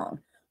you so long?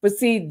 But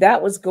see,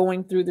 that was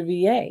going through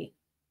the VA.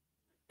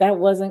 That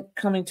wasn't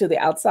coming to the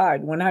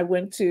outside. When I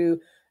went to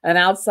an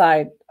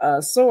outside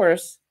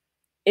source,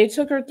 it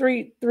took her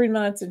three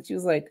months, and she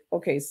was like,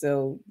 "Okay,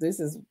 so this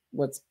is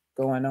what's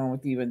going on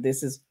with you, and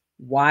this is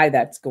why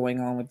that's going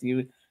on with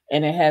you,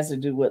 and it has to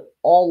do with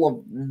all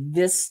of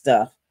this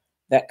stuff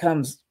that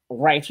comes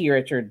right here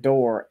at your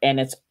door, and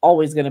it's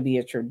always going to be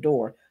at your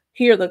door.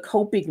 Here are the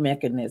coping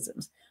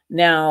mechanisms."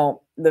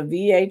 Now, the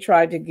VA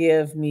tried to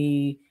give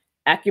me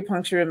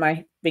acupuncture in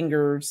my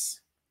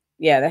fingers.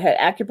 Yeah, they had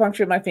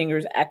acupuncture in my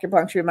fingers,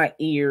 acupuncture in my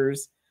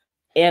ears,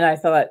 and I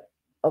thought,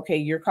 okay,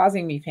 you're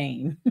causing me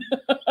pain.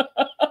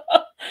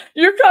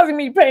 You're causing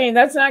me pain.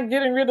 That's not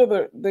getting rid of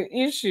the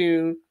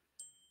issue.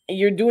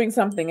 You're doing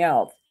something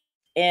else.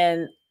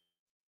 And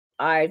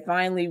I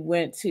finally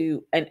went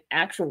to an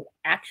actual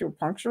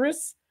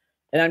acupuncturist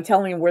and I'm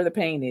telling him where the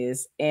pain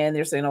is. And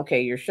they're saying,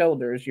 okay, your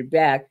shoulders, your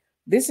back,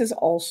 this is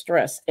all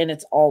stress and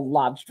it's all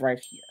lodged right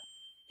here.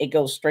 It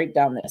goes straight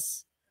down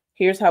this.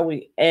 Here's how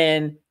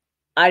and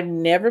I've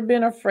never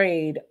been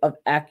afraid of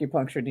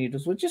acupuncture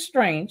needles, which is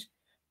strange.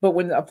 But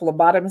when a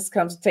phlebotomist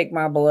comes to take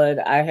my blood,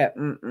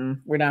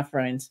 we're not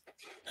friends.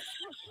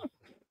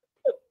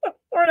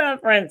 We're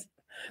not friends.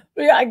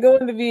 Yeah, I go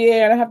into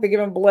VA and I have to give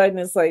him blood, and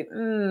it's like,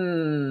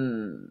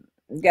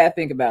 gotta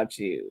think about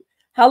you.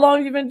 How long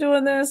have you been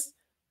doing this?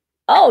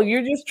 Oh,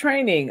 you're just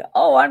training.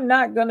 Oh, I'm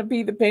not gonna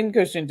be the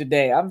pincushion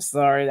today. I'm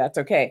sorry, that's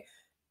okay.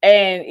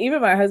 And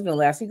even my husband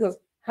laughs. He goes,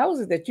 "How is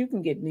it that you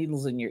can get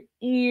needles in your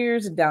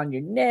ears and down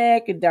your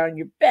neck and down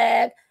your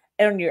back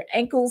and on your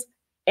ankles,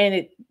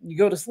 and you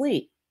go to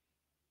sleep?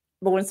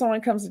 But when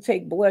someone comes to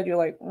take blood, you're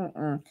like,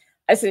 mm-mm."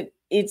 I said,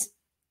 it's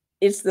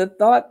the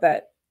thought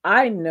that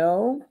I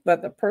know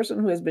that the person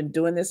who has been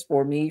doing this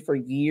for me for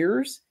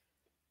years,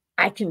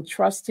 I can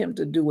trust him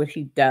to do what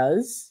he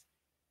does.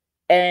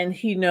 And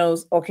he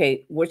knows,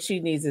 okay, what she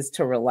needs is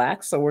to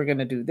relax. So we're going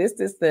to do this,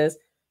 this, this.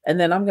 And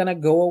then I'm going to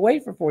go away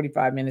for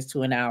 45 minutes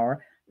to an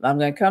hour. I'm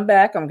going to come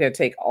back. I'm going to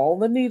take all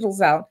the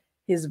needles out.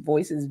 His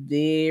voice is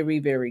very,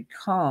 very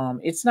calm.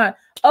 It's not,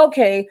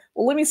 okay,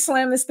 well, let me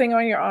slam this thing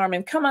on your arm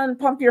and come on,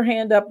 pump your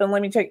hand up and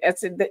let me take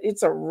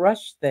it's a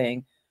rush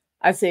thing.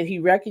 I said, he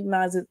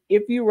recognizes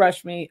if you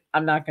rush me,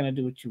 I'm not going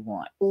to do what you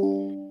want.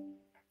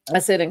 I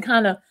said, and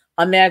kind of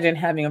imagine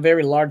having a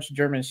very large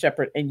German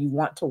Shepherd and you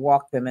want to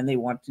walk them and they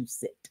want to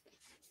sit.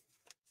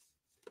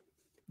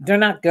 They're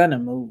not going to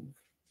move.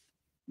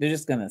 They're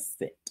just going to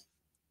sit.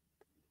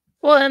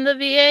 Well, and the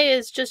VA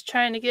is just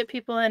trying to get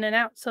people in and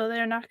out, so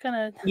they're not going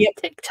to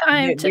take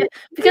time to,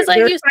 because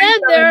like you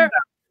said,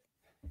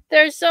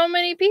 there's so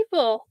many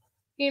people,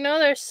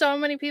 there's so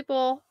many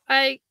people.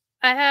 I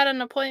had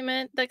an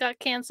appointment that got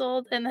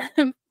canceled and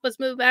then was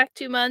moved back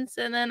 2 months.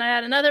 And then I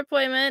had another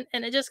appointment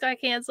and it just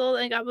got canceled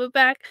and got moved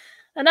back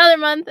another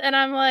month. And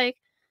I'm like,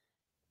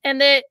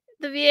 and the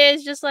VA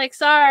is just like,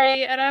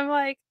 sorry. And I'm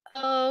like,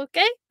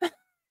 okay.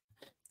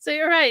 So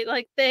you're right.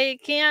 Like they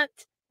can't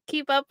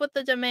keep up with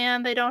the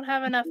demand. They don't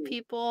have enough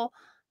people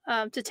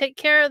to take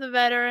care of the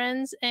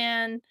veterans,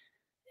 and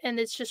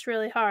it's just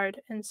really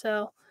hard. And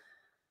so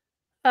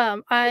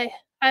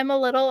I'm a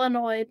little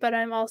annoyed, but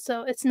I'm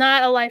also, it's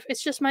not a life,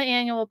 it's just my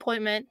annual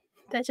appointment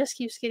that just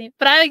keeps getting,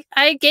 but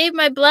I gave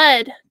my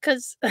blood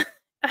because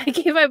I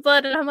gave my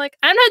blood and I'm like,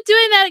 I'm not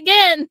doing that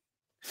again.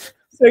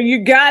 So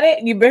you got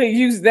it. You better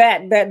use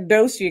that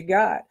dose you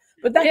got.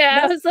 But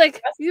I was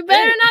like, you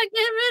better not get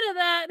rid of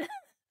that.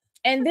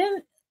 And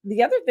then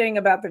the other thing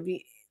about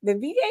the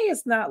VA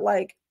is not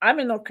like, I'm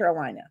in North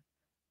Carolina,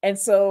 and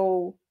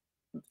so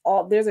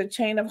there's a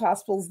chain of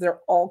hospitals. They're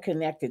all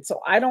connected,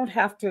 so I don't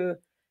have to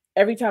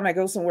every time I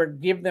go somewhere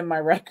give them my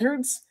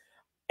records.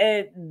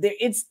 And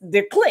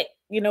they're click.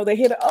 They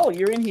hit. Oh,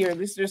 you're in here.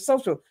 This is your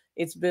social.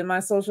 It's been my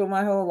social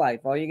my whole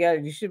life.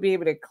 You should be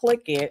able to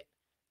click it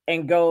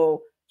and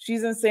go.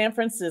 She's in San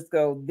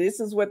Francisco. This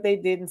is what they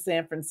did in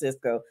San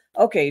Francisco.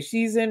 Okay,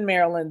 she's in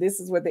Maryland. This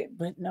is what they.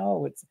 But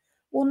no,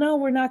 well, no,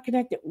 we're not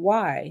connected.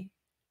 Why?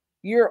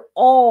 You're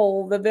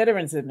all the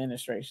Veterans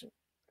Administration.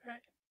 Right.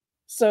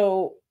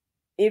 So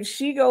if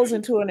she goes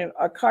into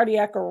a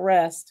cardiac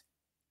arrest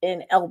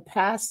in El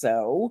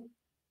Paso,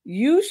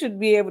 you should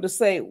be able to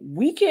say,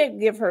 we can't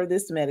give her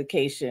this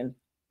medication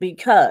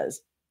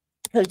because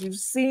you've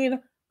seen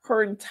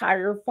her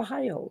entire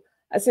file.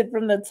 I said,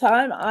 from the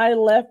time I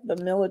left the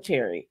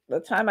military, the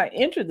time I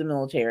entered the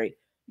military,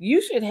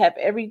 you should have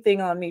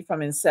everything on me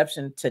from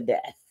inception to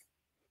death.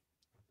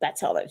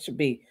 That's how that should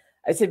be.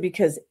 I said,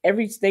 because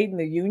every state in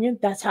the union,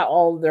 that's how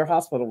all of their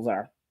hospitals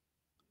are.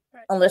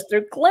 Right. Unless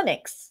they're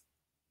clinics.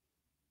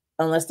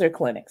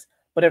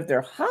 But if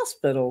they're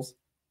hospitals,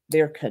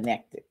 they're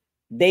connected.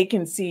 They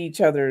can see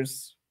each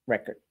other's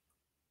record.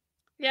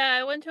 Yeah,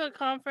 I went to a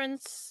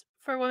conference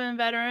for women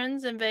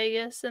veterans in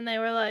Vegas, and they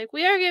were like,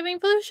 we are giving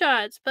flu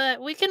shots,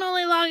 but we can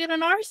only log it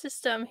on our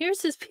system. Here's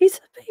this piece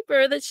of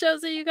paper that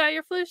shows that you got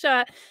your flu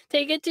shot.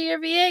 Take it to your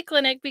VA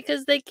clinic,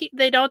 because they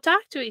don't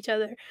talk to each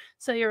other.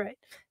 So you're right.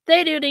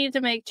 They do need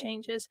to make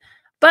changes.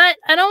 But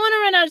I don't want to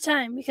run out of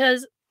time,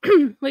 because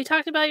we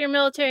talked about your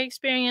military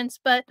experience,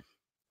 and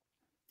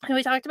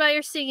we talked about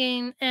your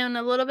singing and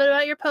a little bit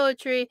about your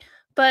poetry,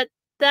 but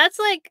that's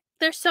like,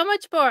 there's so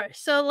much more.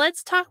 So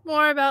let's talk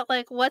more about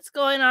like what's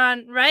going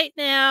on right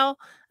now,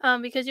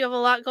 because you have a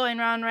lot going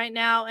on right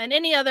now, and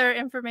any other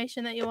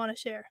information that you want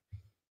to share.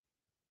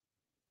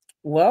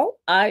 Well,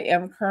 I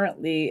am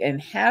currently,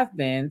 and have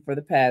been for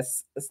the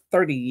past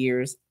 30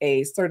 years,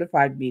 a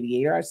certified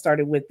mediator. I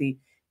started with the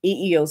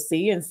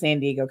EEOC in San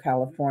Diego,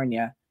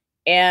 California.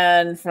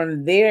 And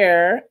from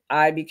there,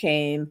 I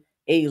became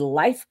a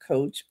life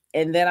coach.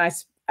 And then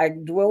I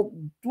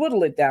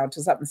dwindle it down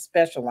to something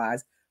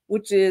specialized,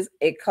 which is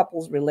a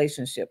couples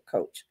relationship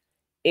coach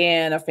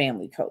and a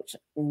family coach.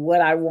 What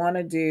I want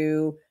to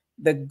do,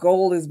 the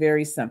goal is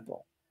very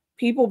simple.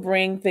 People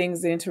bring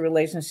things into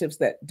relationships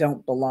that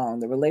don't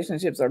belong. The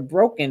relationships are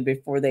broken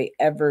before they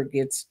ever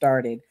get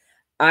started.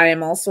 I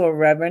am also a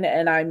reverend,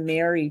 and I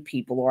marry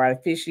people, or I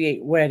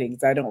officiate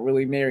weddings. I don't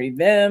really marry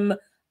them.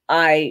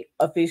 I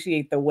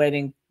officiate the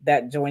wedding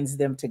that joins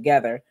them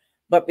together.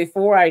 But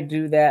before I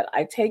do that,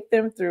 I take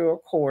them through a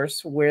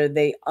course where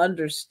they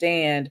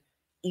understand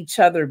each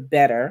other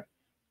better.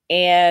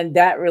 And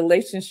that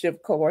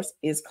relationship course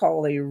is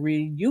called a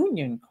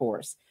reunion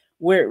course,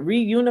 where it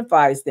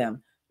reunifies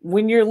them.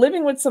 When you're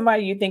living with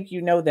somebody, you think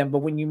you know them, but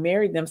when you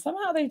marry them,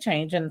 somehow they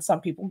change, and some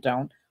people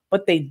don't,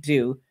 but they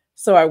do.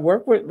 So I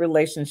work with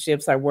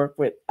relationships. I'm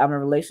a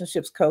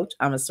relationships coach.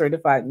 I'm a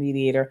certified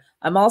mediator.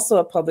 I'm also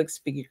a public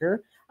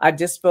speaker. I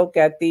just spoke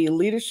at the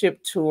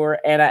leadership tour,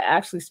 and I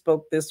actually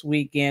spoke this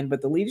weekend,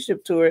 but the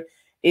leadership tour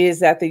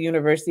is at the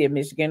University of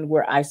Michigan,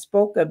 where I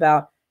spoke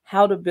about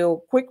how to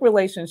build quick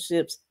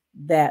relationships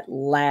that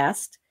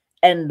last.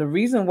 And the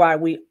reason why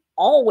we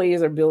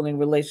always are building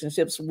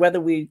relationships,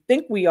 whether we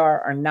think we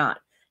are or not.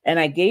 And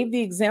I gave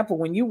the example,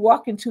 when you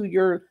walk into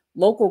your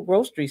local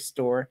grocery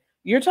store,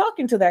 you're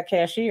talking to that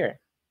cashier,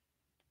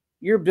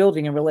 you're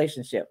building a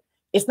relationship.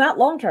 It's not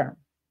long term,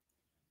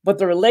 but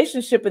the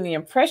relationship and the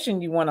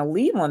impression you want to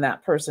leave on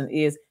that person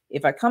is,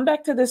 if I come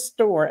back to this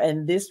store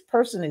and this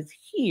person is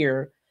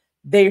here,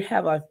 they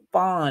have a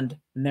fond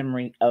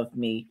memory of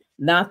me,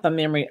 not the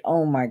memory,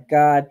 oh my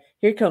God,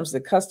 here comes the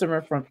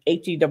customer from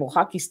HE double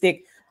hockey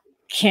stick.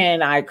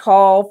 Can I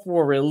call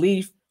for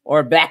relief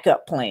or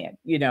backup plan?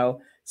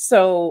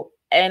 So,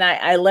 and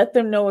I let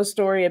them know a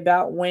story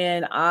about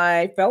when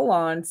I fell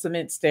on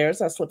cement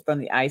stairs. I slipped on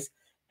the ice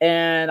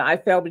and I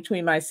fell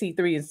between my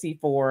C3 and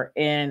C4.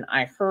 And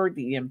I heard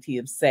the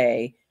EMT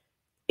say,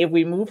 if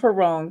we move her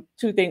wrong,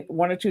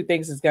 one or two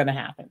things is going to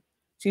happen.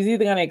 She's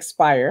either going to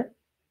expire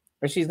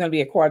or she's going to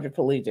be a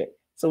quadriplegic.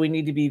 So we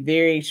need to be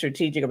very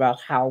strategic about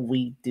how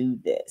we do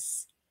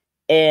this.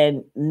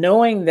 And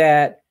knowing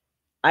that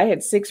I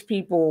had 6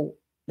 people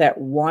that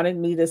wanted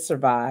me to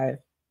survive.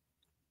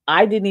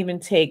 I didn't even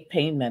take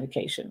pain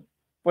medication.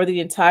 For the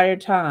entire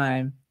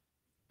time,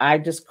 I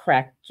just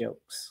cracked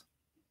jokes.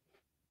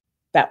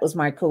 That was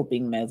my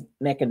coping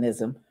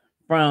mechanism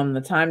from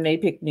the time they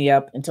picked me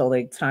up until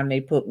the time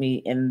they put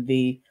me in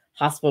the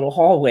hospital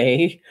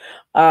hallway.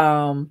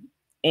 Um,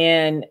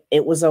 and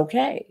it was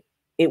okay.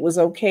 It was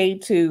okay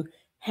to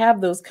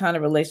have those kind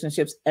of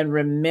relationships and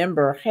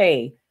remember,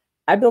 hey,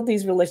 I built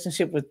these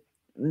relationships with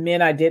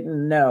men I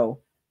didn't know,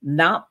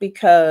 not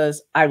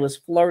because I was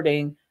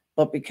flirting,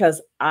 but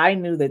because I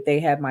knew that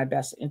they had my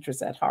best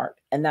interests at heart.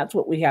 And that's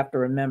what we have to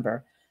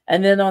remember.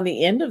 And then on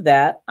the end of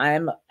that,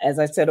 I'm, as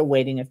I said, a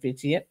waiting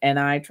officiant, and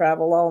I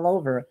travel all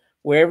over.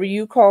 Wherever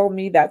you call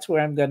me, that's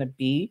where I'm going to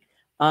be.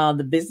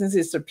 The business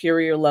is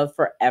Superior Love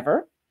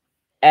Forever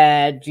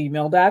at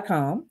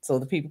gmail.com. So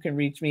the people can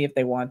reach me if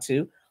they want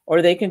to,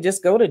 or they can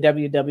just go to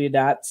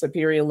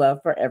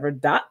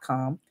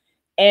www.superiorloveforever.com.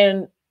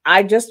 And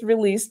I just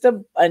released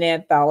an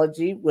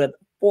anthology with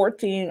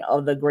 14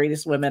 of the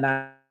greatest women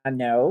I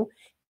know.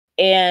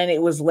 And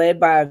it was led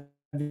by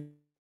a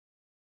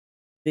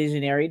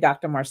visionary,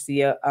 Dr.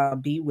 Marcia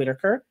B.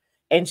 Whitaker.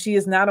 And she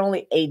is not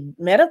only a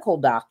medical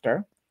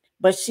doctor,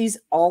 but she's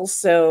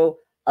also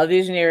a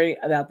visionary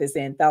about this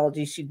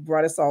anthology. She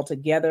brought us all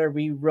together.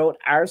 We wrote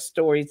our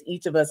stories.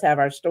 Each of us have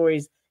our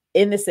stories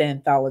in this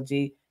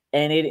anthology.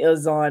 And it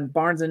is on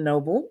Barnes and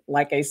Noble,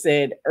 like I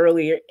said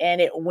earlier. And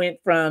it went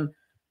from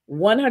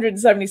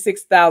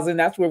 176,000,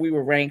 that's where we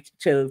were ranked,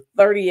 to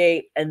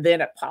 38. And then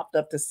it popped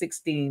up to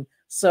 16.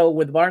 So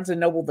with Barnes and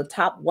Noble, the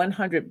top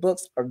 100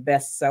 books are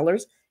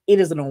bestsellers. It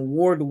is an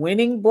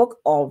award-winning book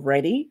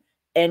already,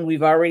 and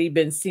we've already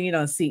been seen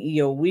on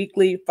CEO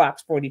Weekly,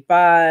 Fox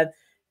 45,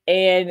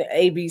 and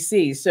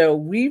ABC. So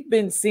we've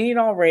been seen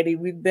already.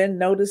 We've been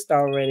noticed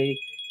already.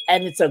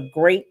 And it's a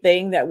great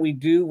thing that we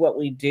do what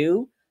we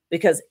do,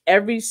 because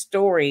every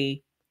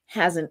story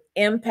has an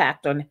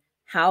impact on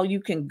how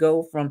you can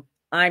go from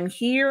I'm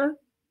here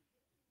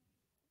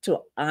to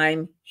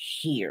I'm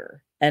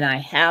here. And I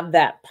have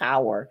that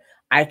power.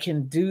 I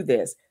can do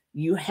this.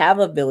 You have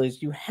a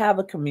village, you have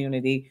a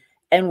community,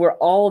 and we're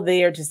all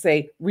there to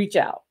say, reach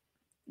out.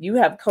 You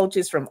have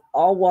coaches from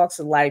all walks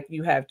of life.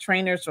 You have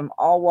trainers from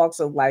all walks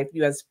of life.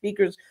 You have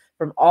speakers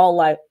from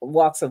all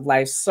walks of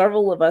life.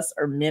 Several of us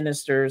are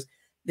ministers.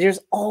 There's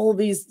all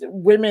these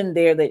women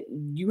there that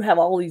you have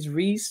all these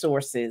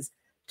resources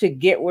to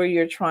get where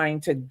you're trying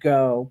to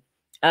go.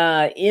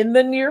 In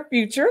the near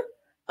future,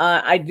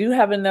 I do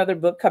have another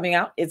book coming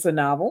out. It's a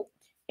novel,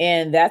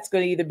 and that's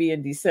going to either be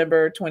in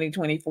December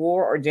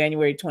 2024 or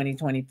January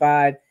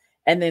 2025.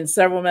 And then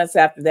several months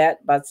after that,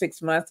 about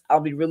 6 months,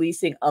 I'll be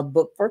releasing a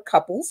book for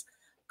couples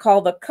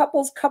called The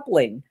Couples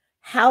Coupling: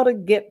 How to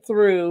Get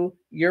Through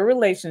Your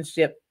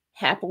Relationship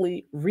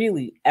Happily,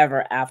 Really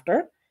Ever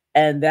After.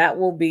 And that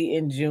will be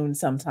in June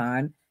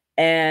sometime.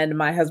 And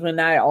my husband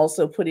and I are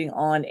also putting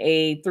on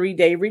a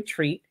 3-day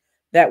retreat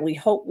that we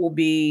hope will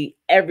be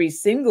every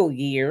single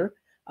year.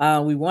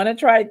 We want to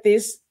try it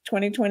this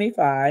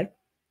 2025.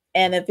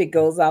 And if it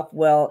goes off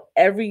well,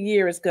 every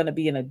year it's going to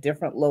be in a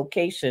different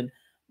location.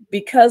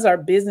 Because our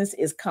business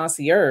is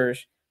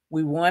concierge,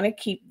 we want to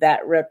keep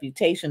that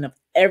reputation of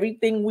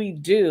everything we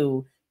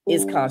do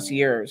is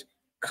concierge.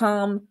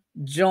 Come,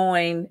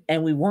 join,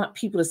 and we want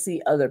people to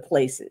see other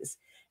places.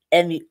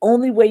 And the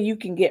only way you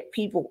can get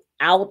people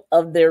out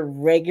of their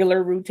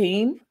regular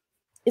routine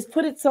is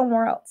put it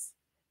somewhere else.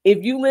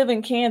 If you live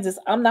in Kansas,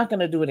 I'm not going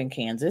to do it in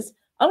Kansas.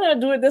 I'm going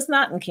to do it that's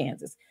not in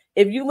Kansas.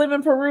 If you live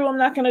in Peru, I'm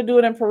not going to do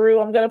it in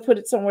Peru. I'm going to put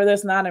it somewhere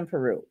that's not in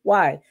Peru.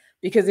 Why?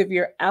 Because if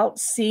you're out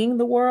seeing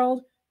the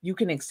world, you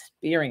can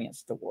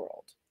experience the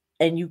world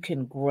and you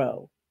can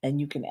grow and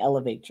you can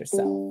elevate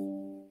yourself.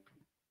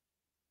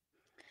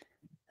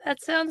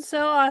 That sounds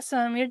so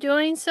awesome. You're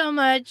doing so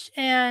much,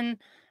 and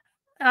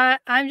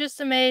I'm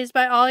just amazed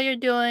by all you're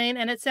doing,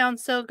 and it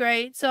sounds so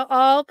great. So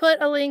I'll put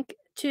a link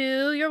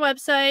to your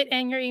website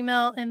and your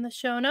email in the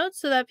show notes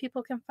so that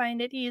people can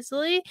find it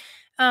easily.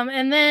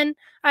 And then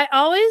I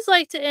always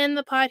like to end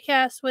the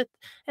podcast with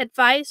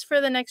advice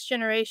for the next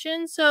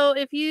generation. So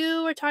if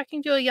you were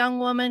talking to a young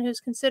woman who's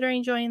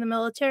considering joining the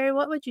military,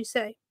 what would you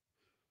say?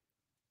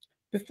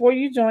 Before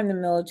you join the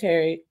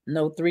military,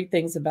 know three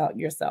things about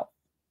yourself: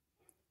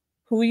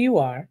 who you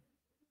are,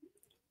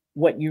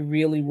 what you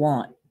really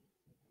want,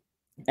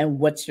 and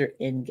what's your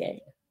end game.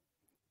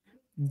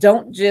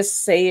 Don't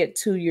just say it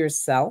to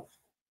yourself,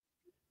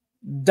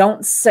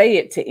 don't say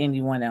it to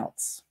anyone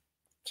else.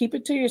 Keep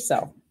it to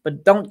yourself,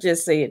 but don't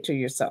just say it to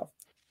yourself.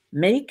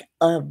 Make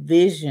a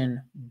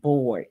vision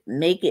board,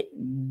 make it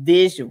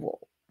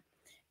visual.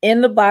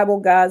 In the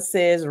Bible, God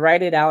says,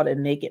 write it out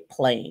and make it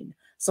plain.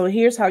 So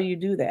here's how you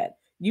do that: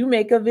 you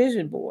make a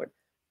vision board.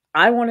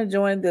 I want to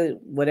join the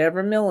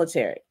whatever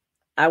military.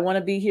 I want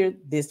to be here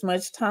this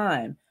much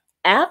time.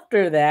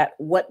 After that,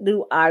 what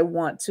do I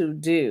want to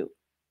do?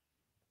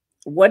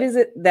 What is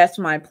it that's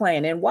my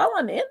plan? And while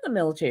I'm in the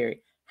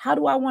military, how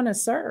do I want to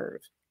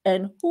serve?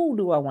 And who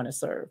do I want to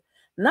serve?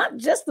 Not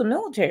just the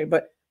military,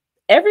 but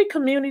every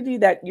community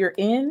that you're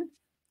in,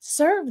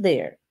 serve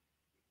there.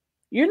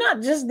 You're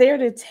not just there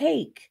to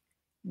take,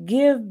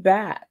 give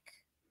back.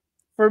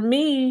 For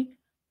me,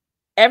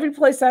 every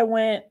place I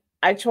went,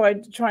 I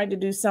tried to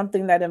do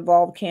something that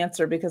involved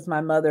cancer because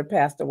my mother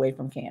passed away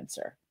from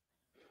cancer.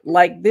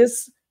 Like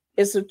this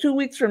is 2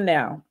 weeks from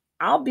now.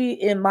 I'll be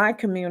in my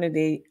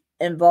community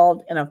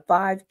involved in a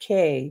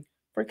 5K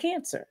for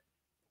cancer.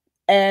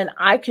 And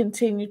I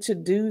continue to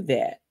do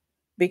that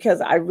because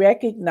I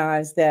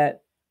recognize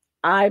that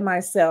I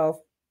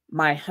myself,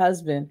 my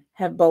husband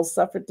have both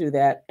suffered through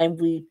that, and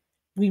we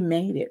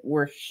made it.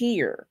 We're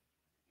here.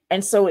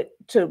 And so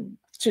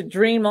to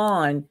dream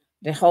on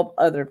to help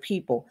other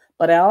people.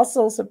 But I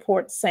also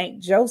support St.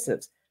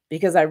 Joseph's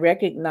because I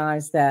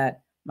recognize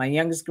that my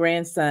youngest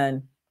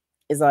grandson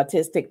is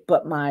autistic,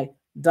 but my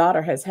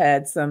daughter has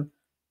had some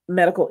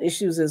medical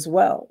issues as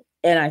well.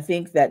 And I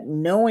think that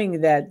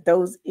knowing that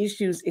those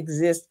issues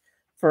exist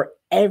for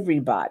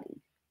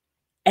everybody,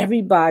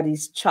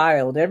 everybody's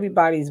child,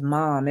 everybody's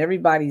mom,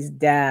 everybody's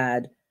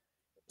dad,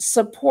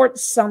 support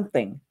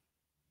something.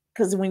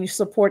 Because when you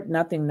support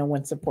nothing, no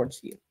one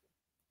supports you.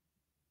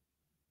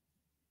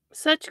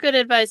 Such good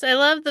advice. I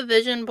love the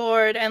vision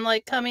board and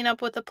like coming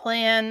up with a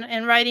plan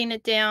and writing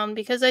it down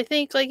because I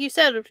think like you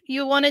said, if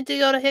you wanted to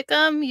go to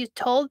Hickam, you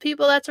told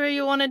people that's where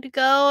you wanted to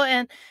go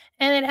and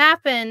it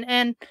happened.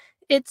 And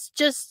it's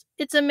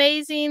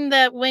amazing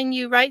that when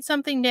you write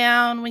something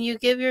down, when you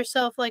give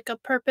yourself like a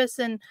purpose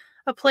and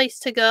a place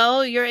to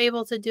go, you're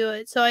able to do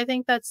it. So I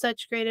think that's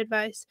such great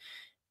advice.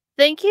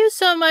 Thank you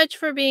so much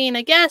for being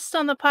a guest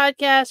on the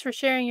podcast, for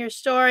sharing your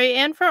story,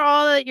 and for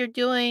all that you're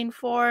doing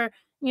for,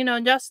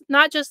 just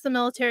not just the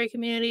military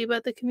community,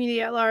 but the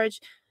community at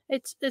large.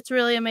 It's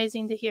really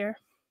amazing to hear.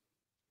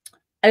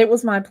 It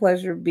was my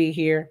pleasure to be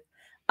here.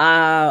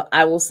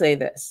 I will say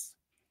this: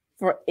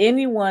 for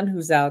anyone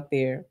who's out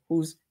there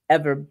who's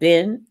ever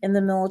been in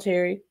the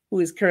military, who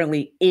is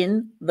currently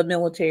in the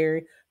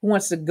military, who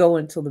wants to go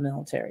into the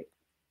military,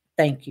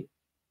 thank you.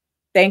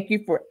 Thank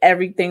you for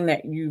everything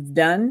that you've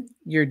done,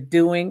 you're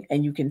doing,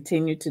 and you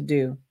continue to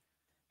do.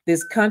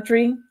 This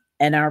country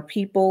and our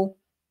people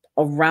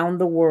around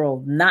the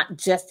world, not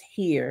just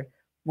here,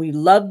 we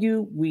love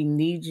you, we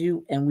need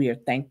you, and we are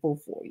thankful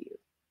for you.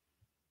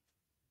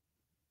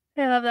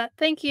 I love that.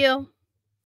 Thank you.